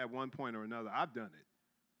of that at one point or another. I've done it.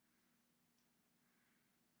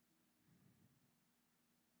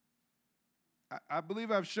 I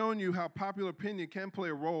believe I've shown you how popular opinion can play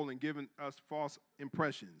a role in giving us false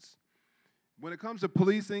impressions. When it comes to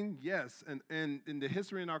policing, yes, and in the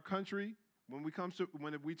history in our country, when we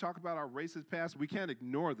talk about our racist past, we can't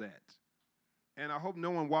ignore that. And I hope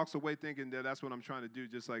no one walks away thinking that that's what I'm trying to do,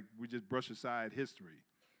 just like we just brush aside history.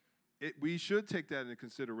 We should take that into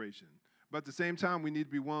consideration. But at the same time, we need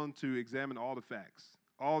to be willing to examine all the facts,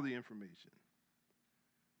 all the information.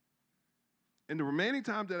 In the remaining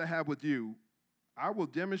time that I have with you, I will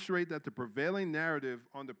demonstrate that the prevailing narrative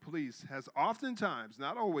on the police has oftentimes,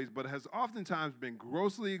 not always, but has oftentimes been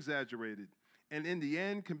grossly exaggerated, and in the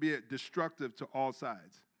end can be destructive to all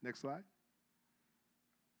sides. Next slide.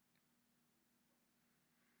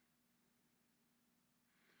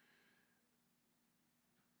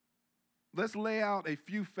 Let's lay out a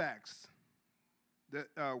few facts that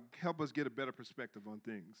help us get a better perspective on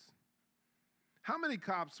things. How many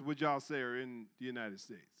cops would y'all say are in the United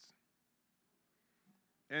States?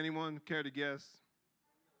 Anyone care to guess?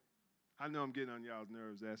 I know I'm getting on y'all's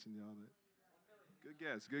nerves asking y'all that. Good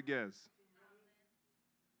guess, good guess.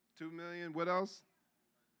 2 million, what else?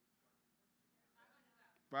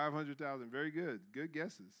 500,000, very good. Good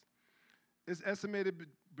guesses. It's estimated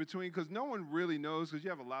between, because no one really knows, because you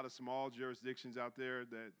have a lot of small jurisdictions out there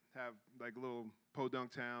that have like little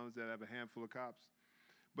podunk towns that have a handful of cops.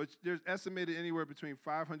 But there's estimated anywhere between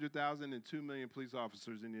 500,000 and 2 million police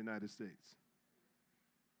officers in the United States.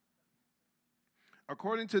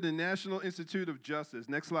 According to the National Institute of Justice,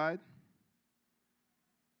 next slide.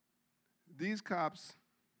 These cops,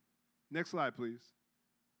 next slide, please.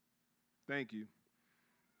 Thank you.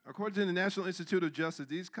 According to the National Institute of Justice,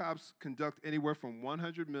 these cops conduct anywhere from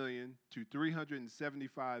 100 million to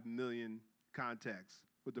 375 million contacts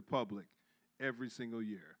with the public every single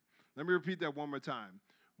year. Let me repeat that one more time.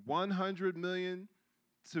 100 million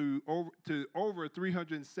to over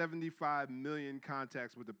 375 million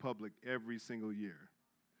contacts with the public every single year.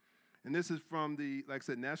 And this is from the, like I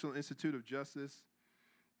said, National Institute of Justice,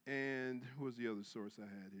 and who was the other source I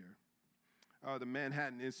had here? The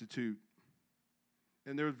Manhattan Institute.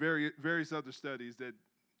 And there's various other studies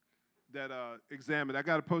that examine. I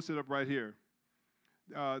got to post it up right here.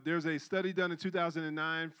 There's a study done in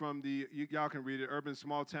 2009 from the, y'all can read it, Urban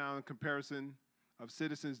Small Town Comparison of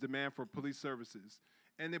Citizens' Demand for Police Services.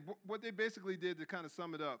 And what they basically did, to kind of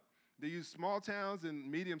sum it up, they used small towns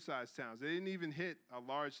and medium-sized towns. They didn't even hit a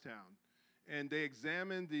large town. And they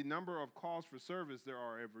examined the number of calls for service there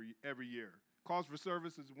are every year. Calls for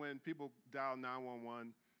service is when people dial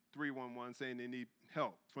 911, 311 saying they need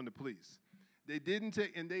help from the police. They didn't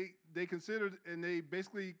take, and they considered, and they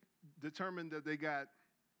basically determined that they got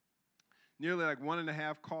nearly like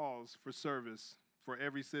 1.5 calls for service for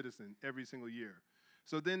every citizen every single year.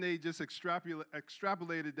 So then they just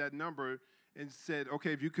extrapolated that number and said,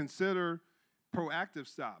 okay, if you consider proactive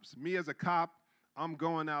stops, me as a cop, I'm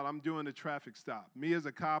going out, I'm doing a traffic stop. Me as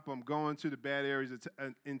a cop, I'm going to the bad areas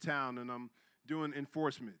in town and I'm doing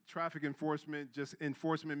enforcement. Traffic enforcement, just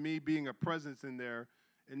enforcement, me being a presence in there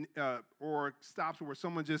and or stops where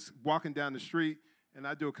someone just walking down the street and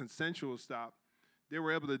I do a consensual stop, they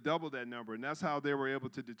were able to double that number, and that's how they were able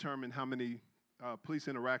to determine how many police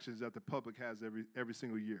interactions that the public has every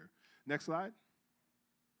single year. Next slide.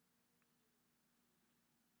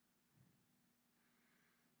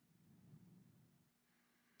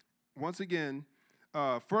 Once again,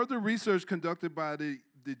 further research conducted by the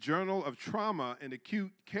Journal of Trauma and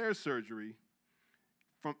Acute Care Surgery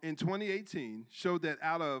in 2018 showed that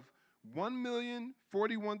out of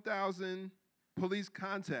 1,041,000 police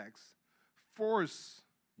contacts, force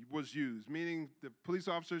was used, meaning the police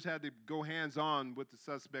officers had to go hands-on with the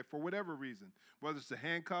suspect for whatever reason, whether it's to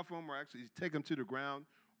handcuff them or actually take them to the ground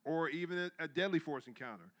or even a deadly force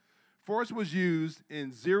encounter. Force was used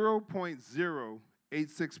in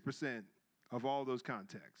 0.086% of all those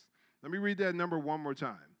contacts. Let me read that number one more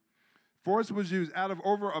time. Force was used out of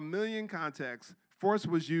over 1 million contacts. Force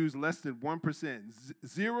was used less than 1%,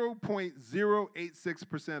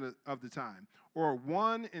 0.086% of the time, or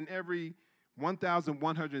 1 in every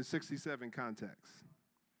 1,167 contacts.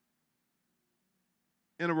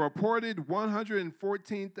 In a reported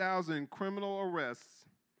 114,000 criminal arrests,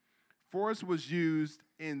 force was used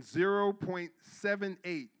in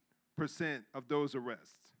 0.78% of those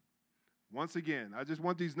arrests. Once again, I just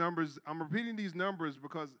want these numbers. I'm repeating these numbers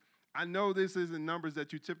because I know this isn't numbers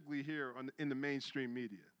that you typically hear in the mainstream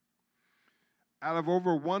media. Out of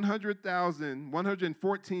over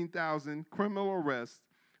 114,000 criminal arrests,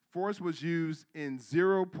 force was used in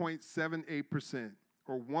 0.78%,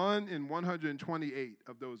 or 1 in 128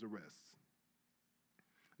 of those arrests.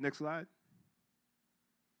 Next slide.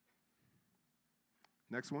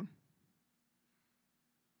 Next one.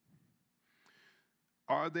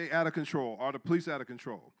 Are they out of control? Are the police out of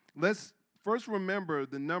control? Let's first remember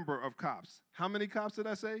the number of cops. How many cops did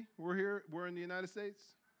I say we're in the United States?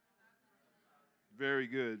 Very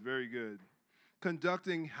good, very good.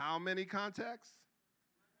 Conducting how many contacts?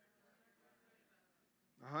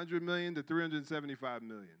 100 million to 375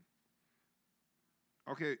 million.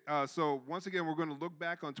 Okay, so once again, we're going to look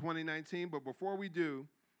back on 2019, but before we do,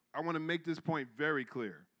 I want to make this point very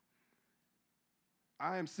clear.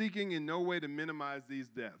 I am seeking in no way to minimize these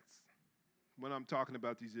deaths when I'm talking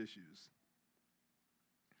about these issues.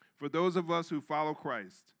 For those of us who follow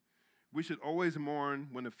Christ, we should always mourn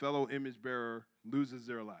when a fellow image bearer loses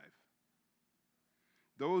their life.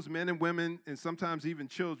 Those men and women, and sometimes even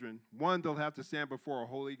children, one, they'll have to stand before a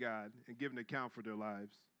holy God and give an account for their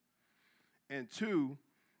lives. And two,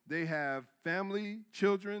 they have family,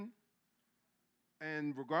 children,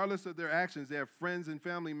 and regardless of their actions, they have friends and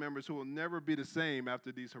family members who will never be the same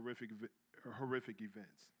after these horrific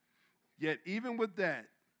events. Yet even with that,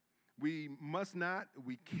 we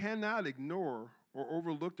cannot ignore or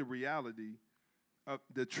overlook the reality of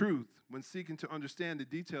the truth when seeking to understand the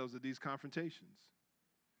details of these confrontations.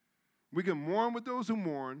 We can mourn with those who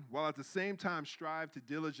mourn, while at the same time strive to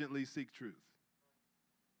diligently seek truth.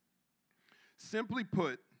 Simply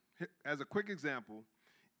put, as a quick example,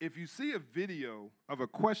 if you see a video of a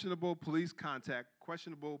questionable police contact,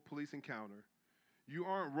 questionable police encounter, you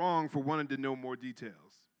aren't wrong for wanting to know more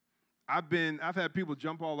details. I've had people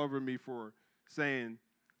jump all over me for saying,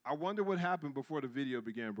 I wonder what happened before the video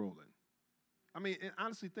began rolling. I mean, and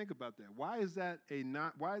honestly, think about that. Why is that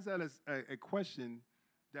a question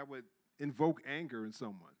that would invoke anger in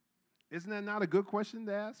someone? Isn't that not a good question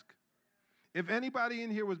to ask? If anybody in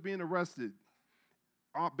here was being arrested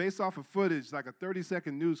based off of footage, like a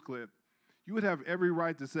 30-second news clip, you would have every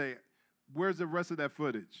right to say, where's the rest of that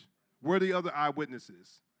footage? Where are the other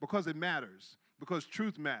eyewitnesses? Because it matters, because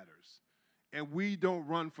truth matters. And we don't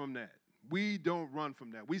run from that. We don't run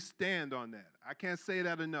from that. We stand on that. I can't say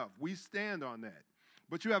that enough. We stand on that.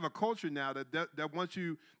 But you have a culture now that wants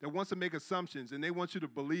to make assumptions, and they want you to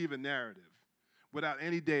believe a narrative without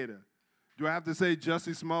any data. Do I have to say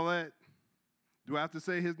Jussie Smollett? Do I have to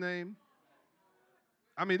say his name?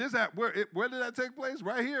 I mean, where did that take place?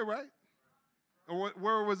 Right here, right? Or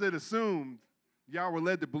where was it assumed y'all were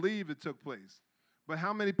led to believe it took place? But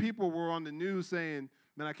how many people were on the news saying,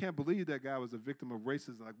 man, I can't believe that guy was a victim of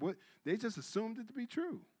racism. Like, what? They just assumed it to be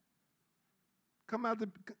true. Come out to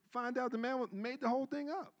find out the man made the whole thing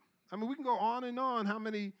up. I mean, we can go on and on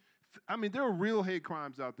there are real hate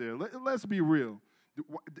crimes out there. Let's be real.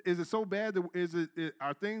 Is it so bad?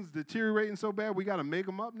 Are things deteriorating so bad we got to make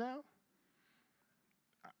them up now?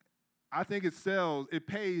 I think it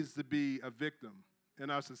pays to be a victim in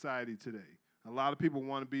our society today. A lot of people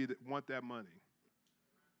want that money.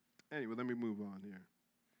 Anyway, let me move on here.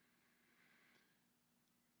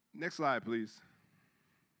 Next slide, please.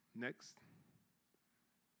 Next.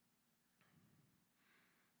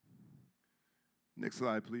 Next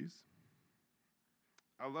slide, please.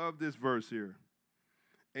 I love this verse here.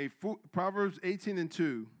 Proverbs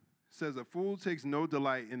 18:2 says, "A fool takes no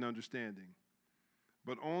delight in understanding,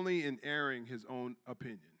 but only in airing his own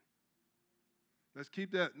opinion." Let's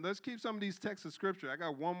keep some of these texts of scripture. I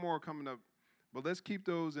got one more coming up, but let's keep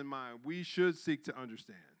those in mind. We should seek to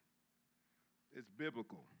understand. It's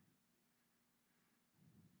biblical.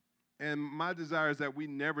 And my desire is that we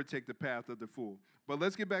never take the path of the fool. But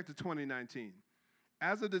let's get back to 2019.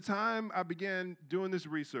 As of the time I began doing this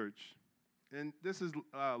research, and this is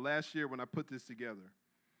last year when I put this together,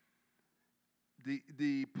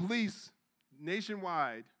 the police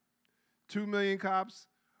nationwide, 2 million cops,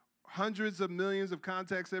 hundreds of millions of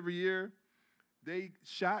contacts every year, they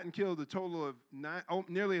shot and killed a total of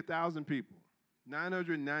nearly 1,000 people,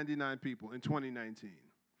 999 people in 2019.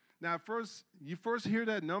 Now, you first hear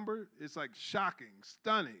that number, it's like shocking,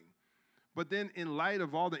 stunning. But then in light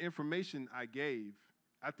of all the information I gave,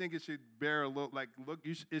 I think it should bear a little,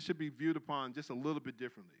 it should be viewed upon just a little bit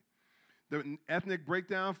differently. The ethnic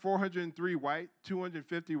breakdown, 403 white,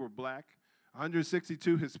 250 were black,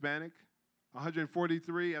 162 Hispanic,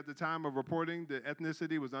 143 at the time of reporting, the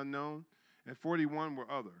ethnicity was unknown, and 41 were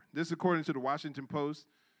other. This according to the Washington Post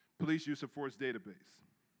Police Use of Force database.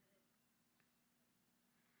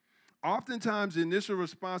 Oftentimes, the initial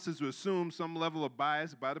response is to assume some level of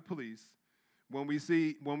bias by the police when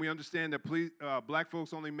we understand that black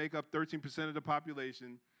folks only make up 13% of the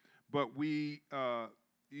population, but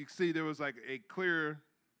you see there was like a clear,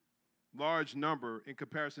 large number in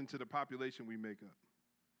comparison to the population we make up.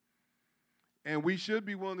 And we should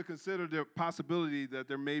be willing to consider the possibility that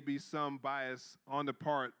there may be some bias on the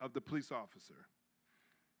part of the police officer.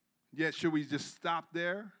 Yet, should we just stop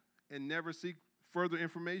there and never seek further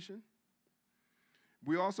information?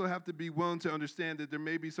 We also have to be willing to understand that there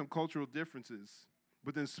may be some cultural differences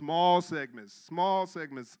within small segments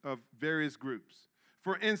of various groups.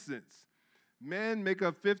 For instance, men make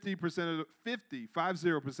up 50% of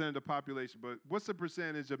the population, but what's the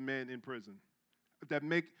percentage of men in prison that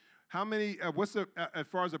make? How many, as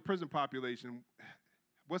far as the prison population,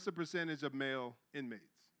 what's the percentage of male inmates?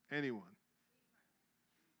 Anyone?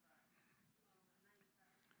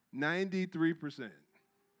 93%.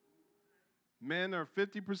 Men are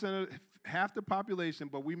 50% of half the population,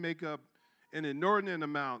 but we make up an inordinate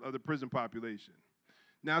amount of the prison population.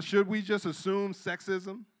 Now, should we just assume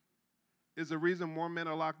sexism is the reason more men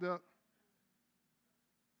are locked up?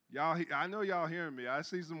 Y'all, I know y'all hearing me. I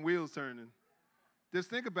see some wheels turning.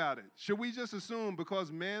 Just think about it. Should we just assume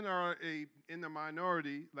because men are in the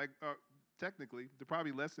minority, technically, they're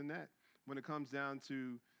probably less than that when it comes down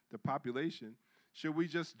to the population, should we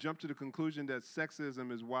just jump to the conclusion that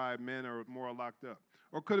sexism is why men are more locked up?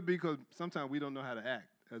 Or could it be because sometimes we don't know how to act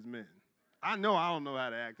as men? I know I don't know how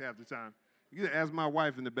to act half the time. You can ask my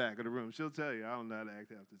wife in the back of the room. She'll tell you I don't know how to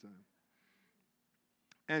act half the time.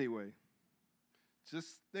 Anyway,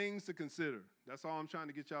 just things to consider. That's all I'm trying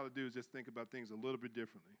to get y'all to do is just think about things a little bit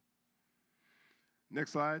differently.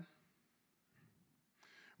 Next slide.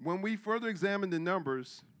 When we further examine the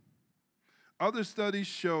numbers, other studies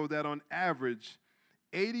show that on average,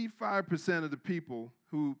 85% of the people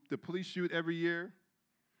who the police shoot every year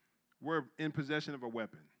were in possession of a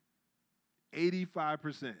weapon.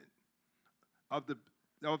 85% of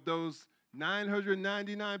those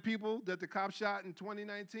 999 people that the cops shot in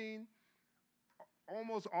 2019,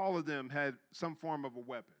 almost all of them had some form of a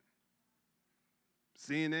weapon.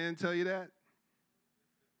 CNN tell you that?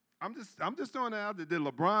 I'm just throwing that out there. Did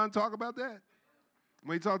LeBron talk about that?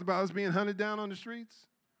 When he talked about us being hunted down on the streets?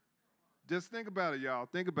 Just think about it, y'all.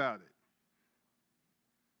 Think about it.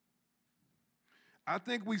 I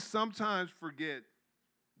think we sometimes forget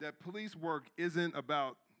that police work isn't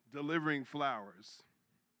about delivering flowers.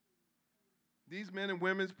 These men and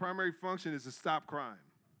women's primary function is to stop crime.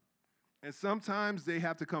 And sometimes they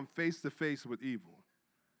have to come face to face with evil.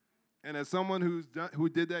 And as someone who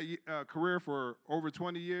did that career for over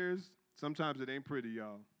 20 years, sometimes it ain't pretty,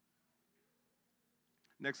 y'all.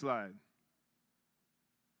 Next slide.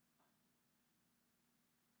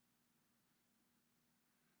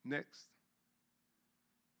 Next.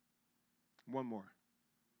 One more.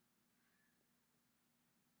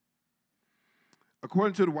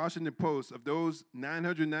 According to the Washington Post, of those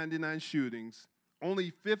 999 shootings, only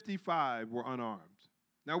 55 were unarmed.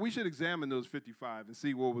 Now, we should examine those 55 and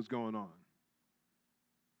see what was going on.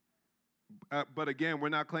 But again, we're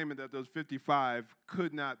not claiming that those 55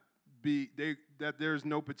 could not be, that there's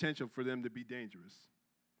no potential for them to be dangerous.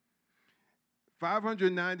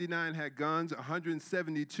 599 had guns,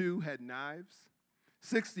 172 had knives,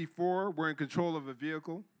 64 were in control of a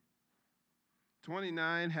vehicle,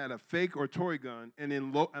 29 had a fake or toy gun, and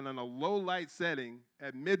in on a low light setting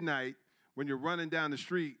at midnight, when you're running down the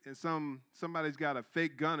street and somebody's got a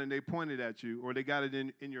fake gun and they point it at you or they got it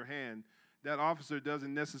in your hand, that officer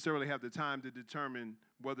doesn't necessarily have the time to determine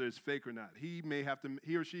whether it's fake or not. He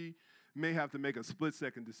or she may have to make a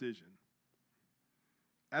split-second decision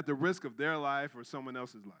at the risk of their life or someone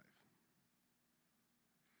else's life.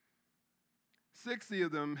 60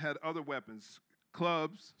 of them had other weapons: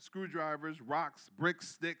 clubs, screwdrivers, rocks, bricks,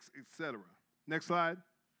 sticks, etc. Next slide.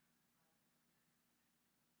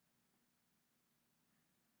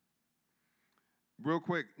 Real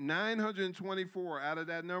quick, 924 out of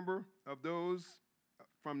that number of those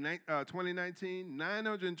from 2019,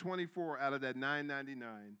 924 out of that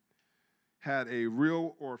 999 had a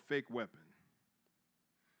real or fake weapon.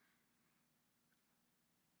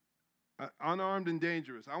 Unarmed and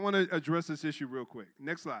dangerous. I want to address this issue real quick.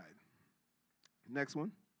 Next slide. Next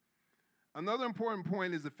one. Another important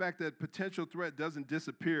point is the fact that potential threat doesn't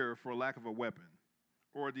disappear for lack of a weapon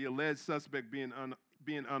or the alleged suspect being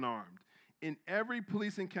unarmed. In every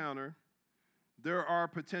police encounter, there are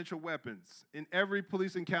potential weapons. In every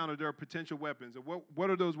police encounter, there are potential weapons. And what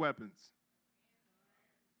are those weapons?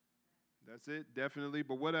 That's it, definitely.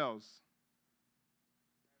 But what else?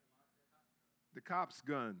 The cop's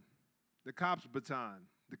gun, the cop's baton,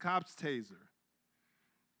 the cop's taser.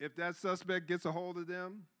 If that suspect gets a hold of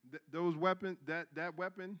them, those weapons, that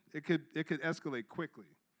weapon, it could escalate quickly.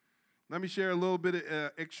 Let me share a little bit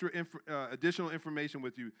of additional information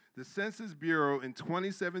with you. The Census Bureau in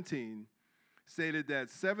 2017 stated that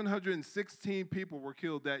 716 people were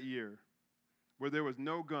killed that year where there was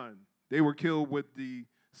no gun. They were killed with the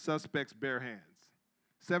suspect's bare hands.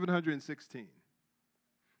 716.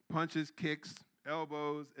 Punches, kicks,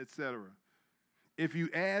 elbows, etc. If you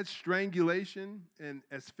add strangulation and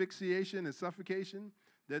asphyxiation and suffocation,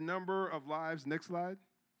 the number of lives, next slide.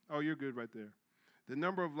 Oh, you're good right there. The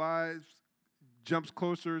number of lives jumps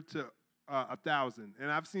closer to 1,000.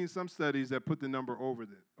 And I've seen some studies that put the number over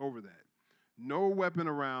that. No weapon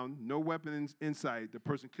around, no weapon in sight. The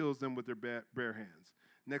person kills them with their bare hands.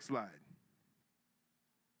 Next slide.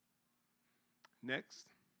 Next.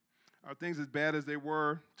 Are things as bad as they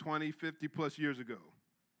were 20, 50 plus years ago?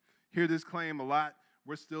 Hear this claim a lot.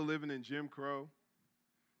 We're still living in Jim Crow.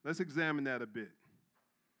 Let's examine that a bit.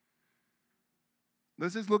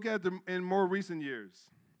 Let's just look at them in more recent years.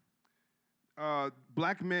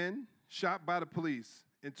 Black men shot by the police.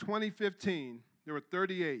 In 2015, there were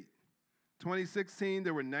 38. 2016,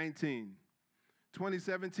 there were 19.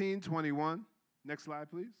 2017, 21. Next slide,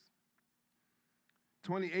 please.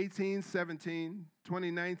 2018, 17.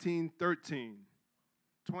 2019, 13.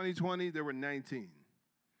 2020, there were 19.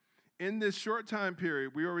 In this short time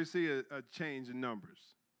period, we already see a change in numbers.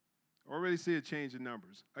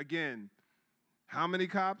 Again, how many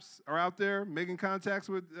cops are out there making contacts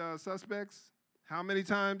with suspects? How many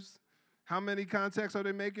times? How many contacts are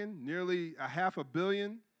they making? Nearly 500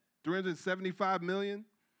 million, 375 million.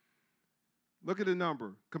 Look at the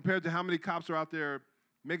number compared to how many cops are out there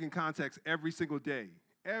making contacts every single day.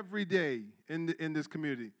 Every day in this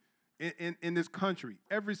community, in this country,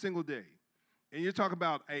 every single day. And you're talking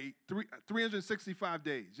about 365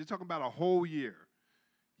 days. You're talking about a whole year.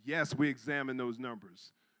 Yes, we examine those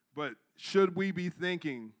numbers. But should we be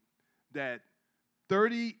thinking that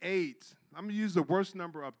 38, I'm going to use the worst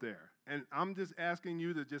number up there, and I'm just asking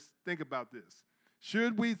you to just think about this.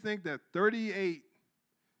 Should we think that 38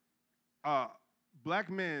 black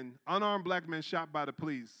men, unarmed black men shot by the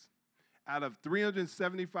police out of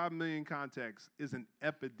 375 million contacts is an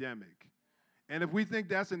epidemic? And if we think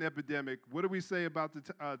that's an epidemic, what do we say about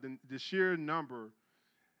the sheer number?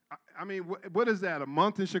 I mean, what is that, a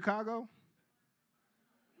month in Chicago?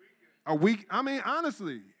 A week? I mean,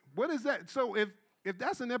 honestly, what is that? So if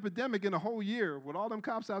that's an epidemic in a whole year with all them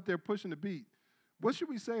cops out there pushing the beat, what should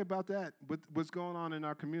we say about that, with what's going on in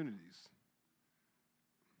our communities?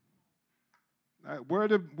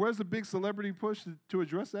 Where's the big celebrity push to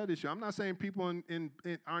address that issue? I'm not saying people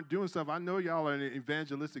aren't doing stuff. I know y'all are an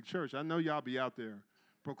evangelistic church. I know y'all be out there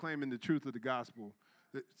proclaiming the truth of the gospel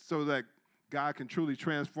so that God can truly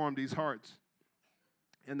transform these hearts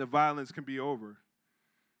and the violence can be over.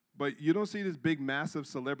 But you don't see this big, massive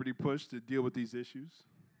celebrity push to deal with these issues.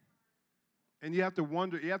 And you have to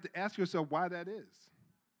wonder, you have to ask yourself why that is.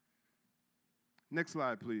 Next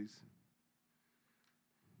slide, please.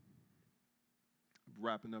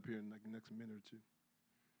 Wrapping up here in like the next minute or two.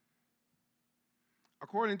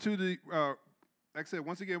 According to the, like I said,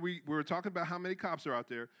 once again, we were talking about how many cops are out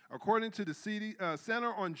there. According to the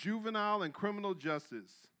Center on Juvenile and Criminal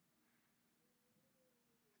Justice,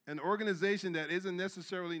 an organization that isn't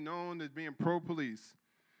necessarily known as being pro-police,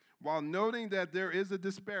 while noting that there is a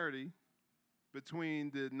disparity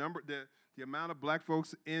between the amount of black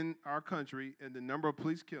folks in our country and the number of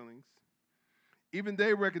police killings, even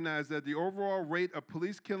they recognize that the overall rate of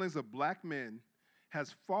police killings of black men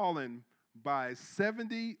has fallen by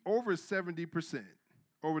over 70%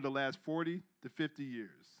 over the last 40 to 50 years.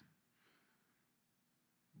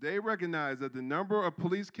 They recognize that the number of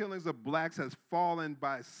police killings of blacks has fallen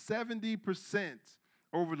by 70%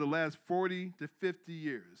 over the last 40 to 50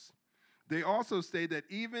 years. They also state that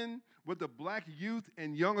even with the black youth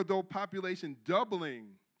and young adult population doubling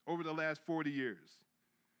over the last 40 years,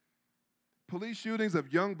 police shootings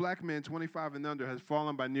of young black men 25 and under has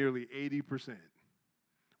fallen by nearly 80%,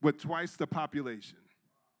 with twice the population.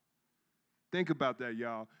 Think about that,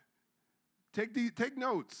 y'all. Take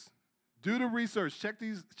notes. Do the research. Check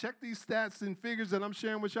these stats and figures that I'm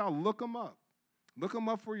sharing with y'all. Look them up. Look them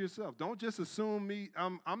up for yourself. Don't just assume me. I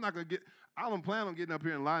don't plan on getting up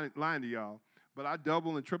here and lying to y'all, but I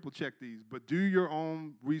double and triple check these. But do your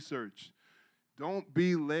own research. Don't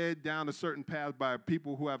be led down a certain path by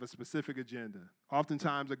people who have a specific agenda,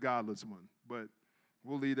 oftentimes a godless one, but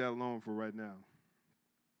we'll leave that alone for right now.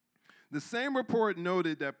 The same report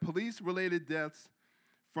noted that police-related deaths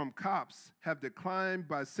from cops have declined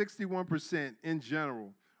by 61% in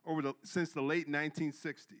general since the late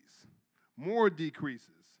 1960s. More decreases.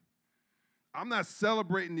 I'm not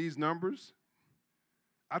celebrating these numbers.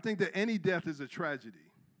 I think that any death is a tragedy.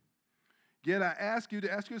 Yet I ask you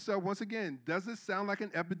to ask yourself once again, does this sound like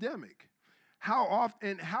an epidemic? How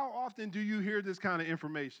often do you hear this kind of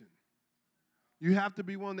information? You have to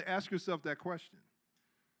be willing to ask yourself that question.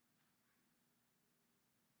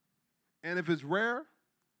 And if it's rare,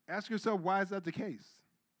 ask yourself, why is that the case?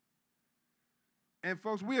 And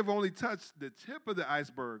folks, we have only touched the tip of the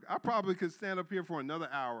iceberg. I probably could stand up here for another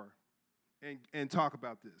hour and talk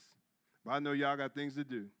about this. But I know y'all got things to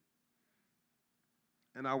do.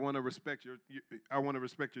 And I want to respect your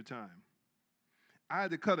time. I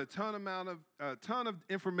had to cut a ton of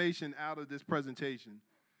information out of this presentation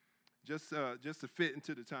just to fit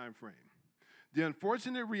into the time frame. The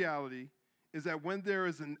unfortunate reality is that when there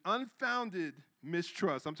is an unfounded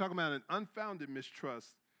mistrust, I'm talking about an unfounded mistrust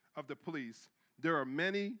of the police, there are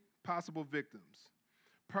many possible victims.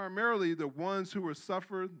 Primarily, the ones who will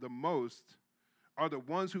suffer the most are the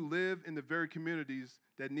ones who live in the very communities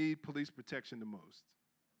that need police protection the most,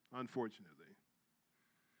 unfortunately.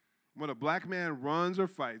 When a black man runs or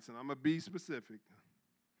fights, and I'm going to be specific,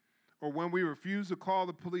 or when we refuse to call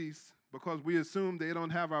the police because we assume they don't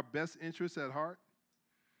have our best interests at heart,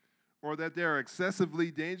 or that they're excessively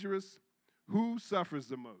dangerous, who suffers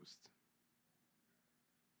the most?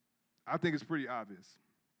 I think it's pretty obvious.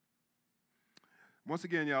 Once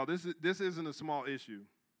again, y'all, this isn't a small issue.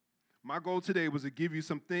 My goal today was to give you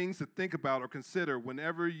some things to think about or consider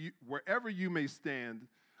wherever you may stand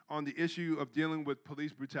on the issue of dealing with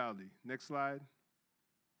police brutality. Next slide.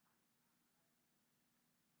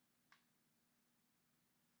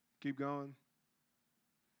 Keep going.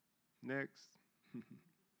 Next.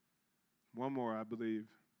 One more, I believe.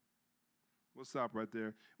 We'll stop right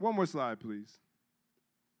there. One more slide, please.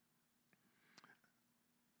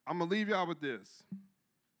 I'm going to leave y'all with this.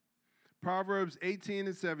 Proverbs 18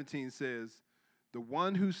 and 17 says, "The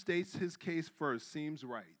one who states his case first seems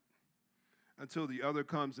right until the other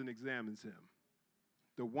comes and examines him."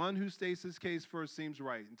 The one who states his case first seems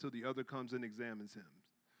right until the other comes and examines him.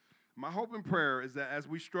 My hope and prayer is that as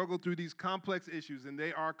we struggle through these complex issues, and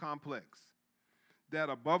they are complex, that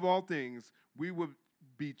above all things, we will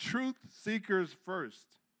be truth seekers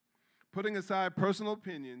first, putting aside personal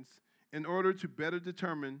opinions in order to better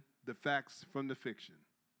determine the facts from the fiction.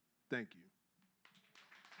 Thank you.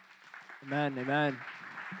 Amen, amen.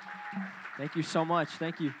 Thank you so much.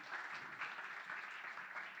 Thank you.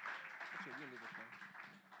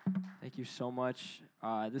 Thank you so much.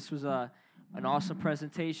 This was an awesome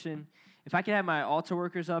presentation. If I could have my altar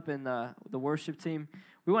workers up and the worship team,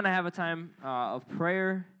 we want to have a time of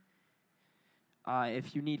prayer.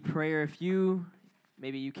 If you need prayer,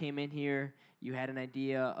 maybe you came in here, you had an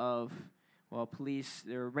idea of, well, police,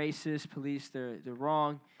 they're racist, police, they're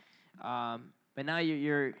wrong. But now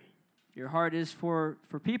your heart is for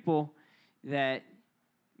people that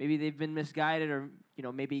maybe they've been misguided or,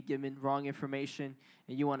 maybe given wrong information,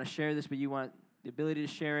 and you want to share this, but you want the ability to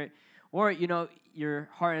share it. Or, your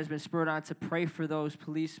heart has been spurred on to pray for those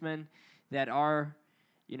policemen that are,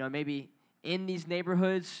 maybe in these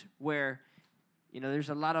neighborhoods where, there's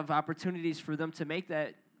a lot of opportunities for them to make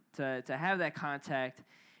that, to have that contact,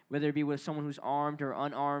 whether it be with someone who's armed or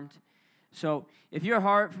unarmed. So if your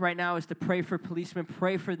heart right now is to pray for policemen,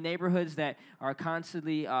 pray for neighborhoods that are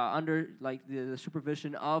constantly under like the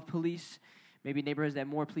supervision of police, maybe neighborhoods that have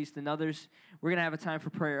more police than others, we're going to have a time for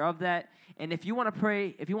prayer of that. And if you want to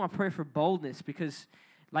pray for boldness, because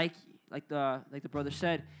like the brother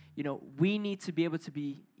said, you know, we need to be able to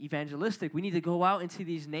be evangelistic. We need to go out into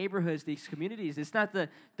these neighborhoods, these communities. It's not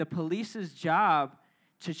the police's job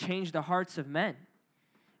to change the hearts of men.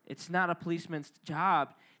 It's not a policeman's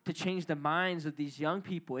job to change the minds of these young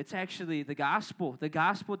people. It's actually the gospel. The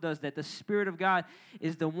gospel does that. The Spirit of God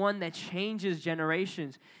is the one that changes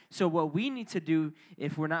generations. So what we need to do,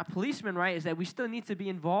 if we're not policemen, right, is that we still need to be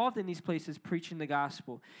involved in these places preaching the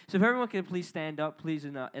gospel. So if everyone can please stand up, please,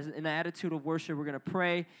 in an attitude of worship, we're going to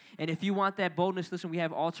pray. And if you want that boldness, listen, we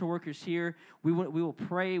have altar workers here. We will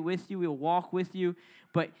pray with you. We will walk with you.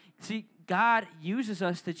 But see, God uses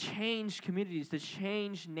us to change communities, to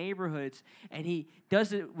change neighborhoods, and He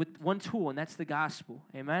does it with one tool, and that's the gospel.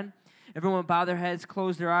 Amen? Everyone bow their heads,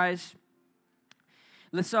 close their eyes.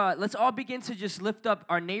 Let's all begin to just lift up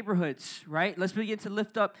our neighborhoods, right? Let's begin to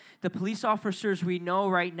lift up the police officers we know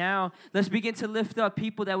right now. Let's begin to lift up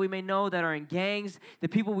people that we may know that are in gangs, the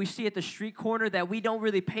people we see at the street corner that we don't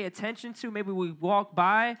really pay attention to. Maybe we walk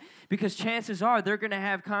by because chances are they're going to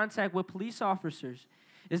have contact with police officers.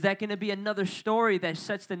 Is that going to be another story that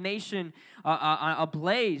sets the nation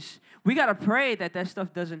ablaze? We got to pray that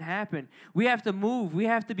stuff doesn't happen. We have to move. We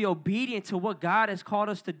have to be obedient to what God has called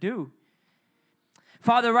us to do.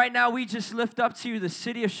 Father, right now we just lift up to you the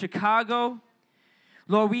city of Chicago.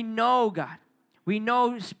 Lord, we know, God. We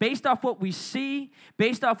know based off what we see,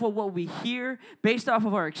 based off of what we hear, based off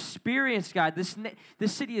of our experience, God, this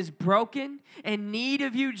city is broken, in need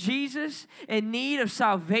of you, Jesus, in need of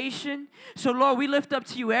salvation. So, Lord, we lift up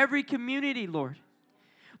to you every community, Lord.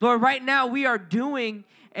 Lord, right now we are doing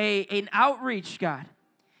an outreach, God.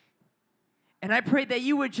 And I pray that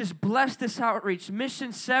you would just bless this outreach,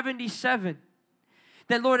 Mission 77.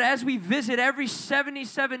 That, Lord, as we visit every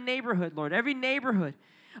 77 neighborhood, Lord, every neighborhood,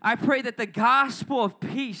 I pray that the gospel of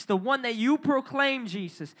peace, the one that you proclaim,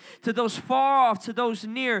 Jesus, to those far off, to those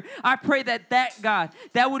near, I pray that God,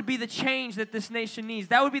 that would be the change that this nation needs.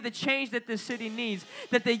 That would be the change that this city needs.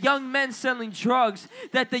 That the young men selling drugs,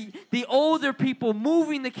 that the older people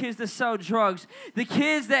moving the kids to sell drugs, the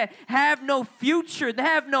kids that have no future, that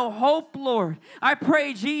have no hope, Lord. I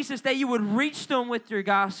pray, Jesus, that you would reach them with your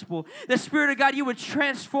gospel. The Spirit of God, you would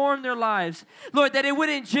transform their lives. Lord, that it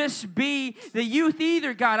wouldn't just be the youth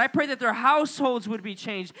either, God. I pray that their households would be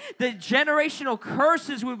changed. The generational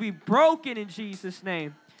curses would be broken in Jesus'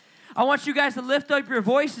 name. I want you guys to lift up your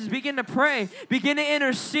voices, begin to pray, begin to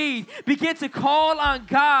intercede, begin to call on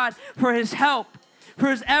God for His help, for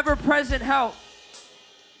His ever-present help.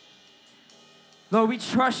 Lord, we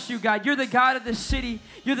trust you, God. You're the God of this city.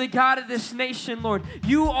 You're the God of this nation, Lord.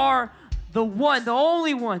 You are the one, the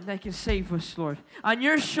only one that can save us, Lord. On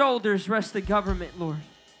your shoulders rests the government, Lord.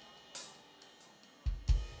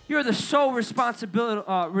 You're the sole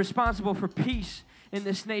responsible for peace in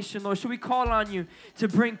this nation, Lord. So we call on you to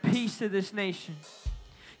bring peace to this nation.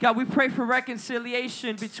 God, we pray for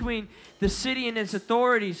reconciliation between the city and its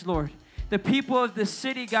authorities, Lord. The people of the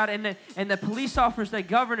city, God, and the police officers that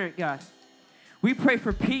govern it, God. We pray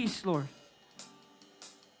for peace, Lord.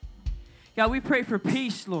 God, we pray for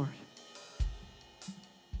peace, Lord.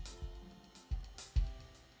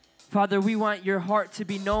 Father, we want your heart to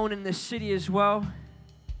be known in this city as well.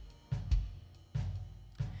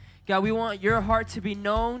 God, we want your heart to be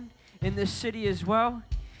known in this city as well.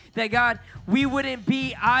 That, God, we wouldn't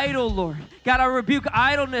be idle, Lord. God, I rebuke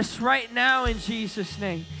idleness right now in Jesus'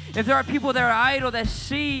 name. If there are people that are idle, that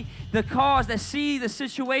see the cause, that see the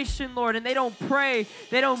situation, Lord, and they don't pray,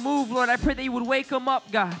 they don't move, Lord, I pray that you would wake them up,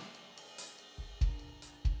 God.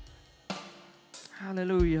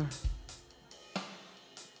 Hallelujah.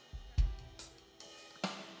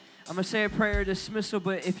 I'm going to say a prayer of dismissal,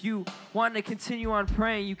 but if you want to continue on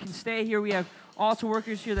praying, you can stay here. We have altar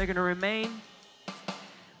workers here that are going to remain.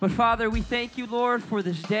 But Father, we thank you, Lord, for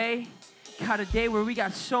this day. God, a day where we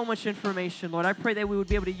got so much information, Lord. I pray that we would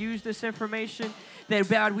be able to use this information, that,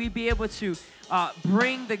 God, we'd be able to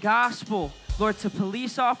bring the gospel, Lord, to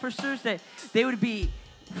police officers, that they would be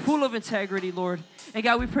full of integrity, Lord. And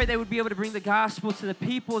God, we pray they would be able to bring the gospel to the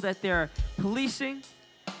people that they're policing.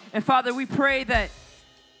 And Father, we pray that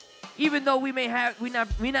even though we may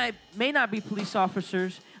not be police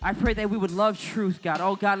officers, I pray that we would love truth, God.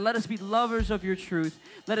 Oh, God, let us be lovers of your truth.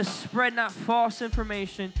 Let us spread not false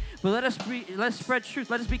information, but let us spread truth.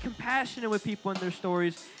 Let us be compassionate with people and their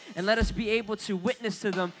stories, and let us be able to witness to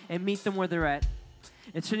them and meet them where they're at.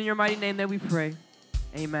 It's in your mighty name that we pray.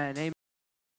 Amen. Amen.